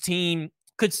that this team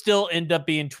could still end up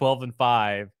being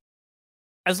 12-5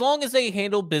 as long as they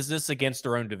handle business against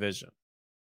their own division.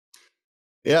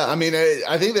 Yeah, I mean,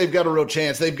 I think they've got a real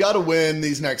chance. They've got to win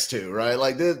these next 2, right?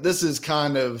 Like this is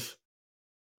kind of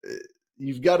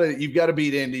you've got to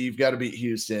beat Indy, you've got to beat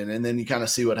Houston, and then you kind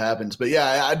of see what happens. But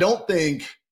yeah, I don't think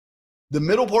the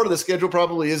middle part of the schedule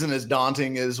probably isn't as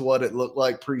daunting as what it looked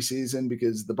like preseason,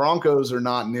 because the Broncos are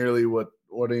not nearly what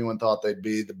anyone thought they'd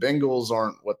be. The Bengals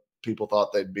aren't what people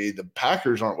thought they'd be. The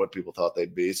Packers aren't what people thought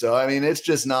they'd be. So, I mean, it's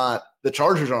just not – the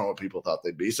Chargers aren't what people thought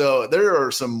they'd be. So there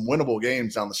are some winnable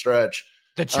games down the stretch.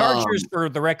 The Chargers, for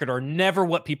the record, are never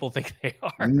what people think they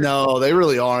are. No, they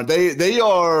really aren't. They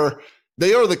are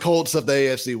the Colts of the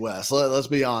AFC West. Let's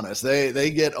be honest.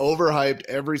 They get overhyped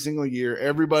every single year.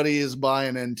 Everybody is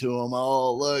buying into them.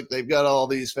 Oh, look, they've got all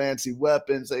these fancy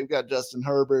weapons. They've got Justin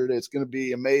Herbert. It's going to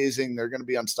be amazing. They're going to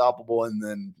be unstoppable. And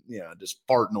then, just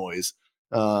fart noise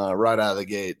right out of the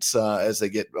gates as they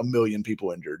get a million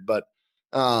people injured. But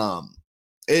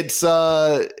it's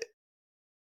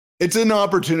an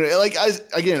opportunity. Like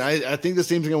I think this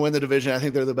team's going to win the division. I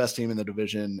think they're the best team in the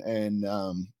division. And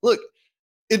look,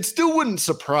 it still wouldn't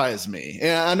surprise me.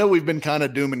 And I know we've been kind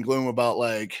of doom and gloom about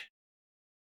like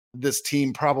this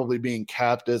team probably being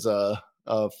capped as a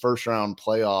first round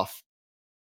playoff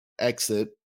exit.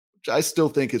 I still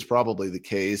think is probably the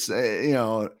case. You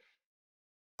know,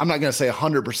 I'm not going to say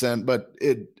 100%, but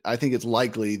I think it's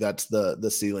likely that's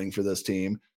the ceiling for this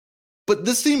team. But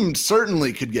this team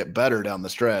certainly could get better down the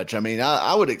stretch. I mean,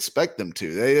 I would expect them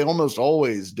to. They almost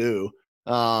always do.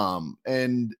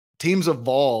 And teams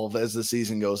evolve as the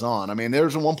season goes on. I mean, there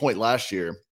was one point last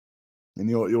year, and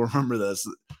you'll remember this,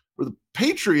 where the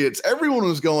Patriots, everyone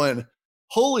was going,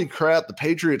 holy crap, the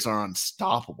Patriots are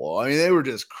unstoppable. I mean, they were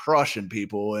just crushing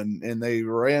people, and they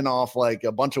ran off like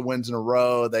a bunch of wins in a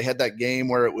row. They had that game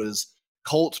where it was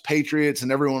Colts, Patriots,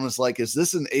 and everyone was like, is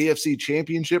this an AFC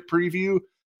championship preview?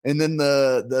 And then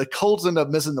the Colts end up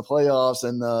missing the playoffs,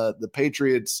 and the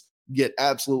Patriots get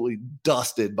absolutely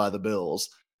dusted by the Bills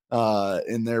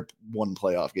in their one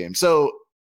playoff game. So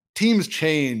teams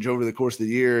change over the course of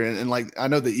the year. And like, I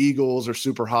know the Eagles are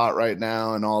super hot right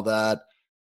now and all that.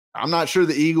 I'm not sure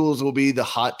the Eagles will be the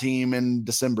hot team in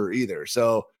December either.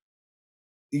 So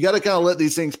you got to kind of let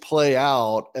these things play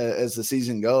out as the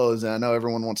season goes. And I know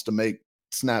everyone wants to make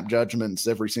snap judgments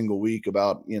every single week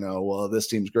about, you know, well, this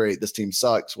team's great, this team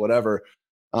sucks, whatever.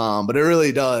 But it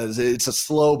really does. It's a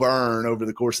slow burn over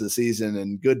the course of the season,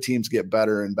 and good teams get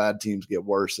better and bad teams get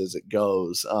worse as it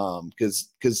goes.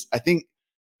 Because I think,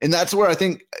 and that's where I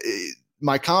think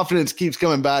my confidence keeps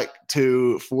coming back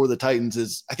to for the Titans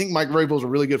is I think Mike Vrabel is a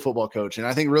really good football coach, and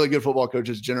I think really good football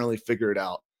coaches generally figure it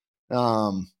out.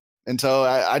 And so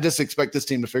I just expect this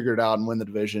team to figure it out and win the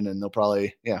division, and they'll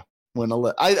probably,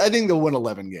 win. I think they'll win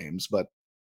 11 games, but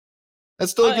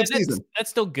that's still a good season.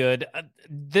 That's still good.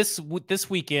 This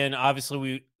weekend,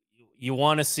 obviously, you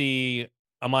want to see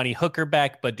Amani Hooker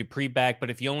back, but Dupree back. But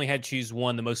if you only had to choose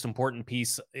one, the most important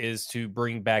piece is to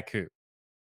bring back who?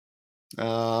 I'm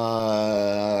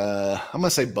gonna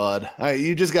say Bud.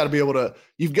 You just got to be able to.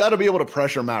 You've got to be able to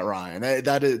pressure Matt Ryan.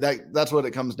 That's what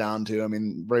it comes down to. I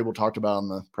mean, Vrabel talked about on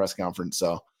the press conference.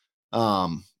 So,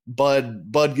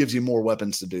 Bud gives you more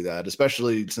weapons to do that,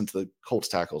 especially since the Colts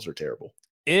tackles are terrible.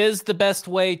 Is the best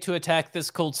way to attack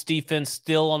this Colts defense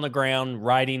still on the ground,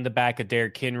 riding the back of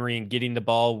Derrick Henry and getting the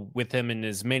ball with him in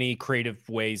as many creative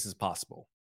ways as possible?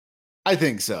 I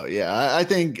think so. Yeah, I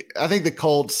think the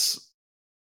Colts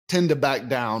tend to back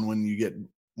down when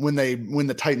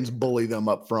the Titans bully them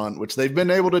up front, which they've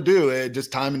been able to do it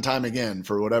just time and time again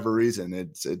for whatever reason.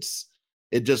 It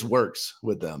just works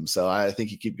with them. So I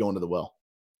think you keep going to the well.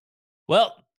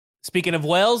 Well, speaking of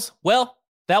wells,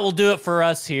 that will do it for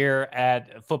us here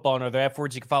at Football and Other F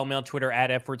Words. You can follow me on Twitter at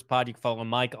FWordsPod. You can follow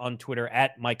Mike on Twitter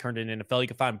at Mike Herndon NFL. You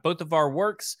can find both of our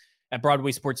works at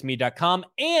BroadwaySportsMedia.com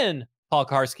and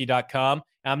PaulKarski.com.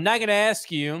 I'm not going to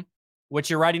ask you what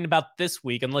you're writing about this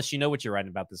week unless you know what you're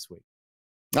writing about this week.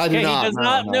 I do not. He does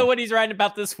not know what he's writing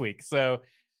about this week. So,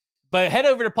 but head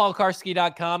over to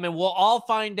PaulKarski.com and we'll all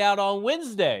find out on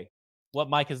Wednesday what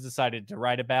Mike has decided to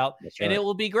write about. That's right. And it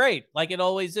will be great, like it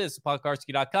always is.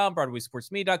 PaulKarski.com,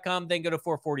 BroadwaySportsMedia.com. Then go to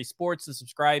 440 Sports and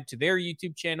subscribe to their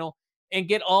YouTube channel and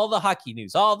get all the hockey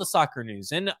news, all the soccer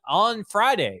news. And on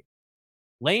Friday,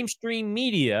 Lamestream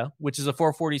Media, which is a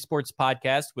 440 Sports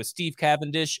podcast with Steve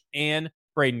Cavendish and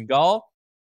Braden Gall,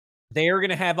 they are going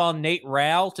to have on Nate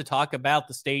Rao to talk about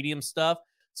the stadium stuff.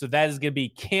 So that is going to be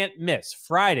can't miss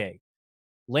Friday.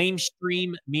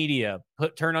 Lamestream Media.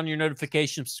 Turn on your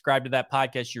notifications, subscribe to that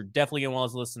podcast. You're definitely going to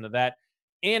want to listen to that.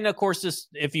 And, of course, just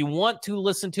if you want to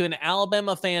listen to an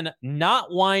Alabama fan not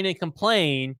whine and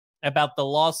complain about the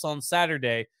loss on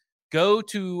Saturday, go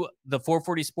to the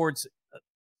 440 Sports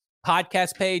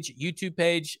podcast page, YouTube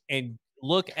page, and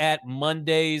look at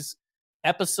Monday's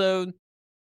episode,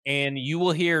 and you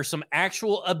will hear some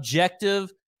actual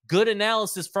objective, good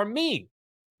analysis from me.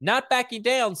 Not backing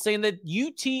down, saying that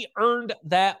UT earned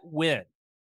that win.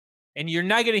 And you're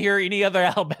not going to hear any other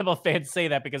Alabama fans say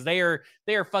that because they are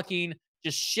fucking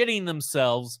just shitting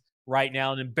themselves right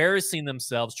now and embarrassing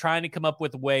themselves, trying to come up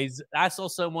with ways. I saw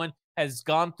someone has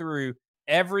gone through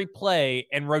every play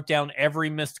and wrote down every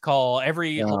missed call,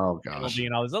 every penalty,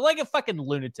 and I was like a fucking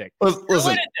lunatic.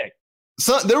 Listen,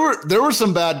 so there were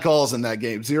some bad calls in that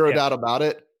game, zero doubt about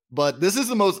it. But this is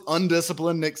the most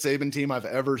undisciplined Nick Saban team I've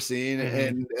ever seen,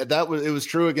 and it was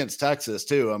true against Texas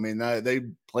too. I mean, they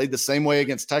played the same way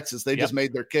against Texas. They just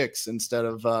made their kicks instead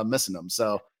of missing them.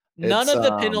 So none of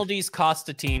the penalties cost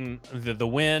the team the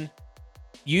win.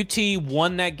 UT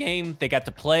won that game. They got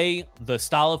to play the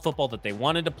style of football that they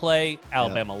wanted to play.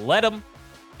 Alabama led them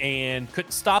and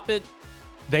couldn't stop it.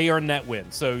 They earned that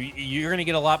win. So you're going to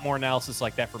get a lot more analysis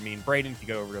like that from me and Braden if you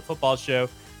go over to a football show.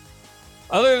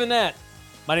 Other than that,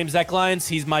 my name is Zach Lyons.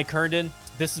 He's Mike Herndon.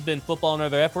 This has been Football and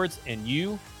Other F Words, and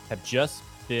you have just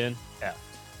been F.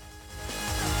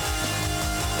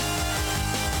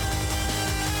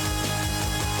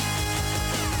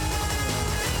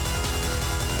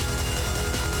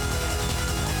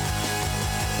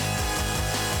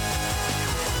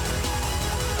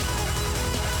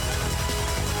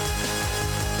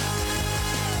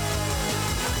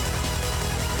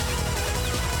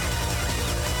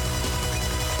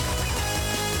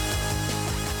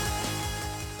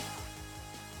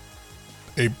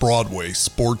 a Broadway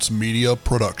sports media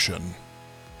production.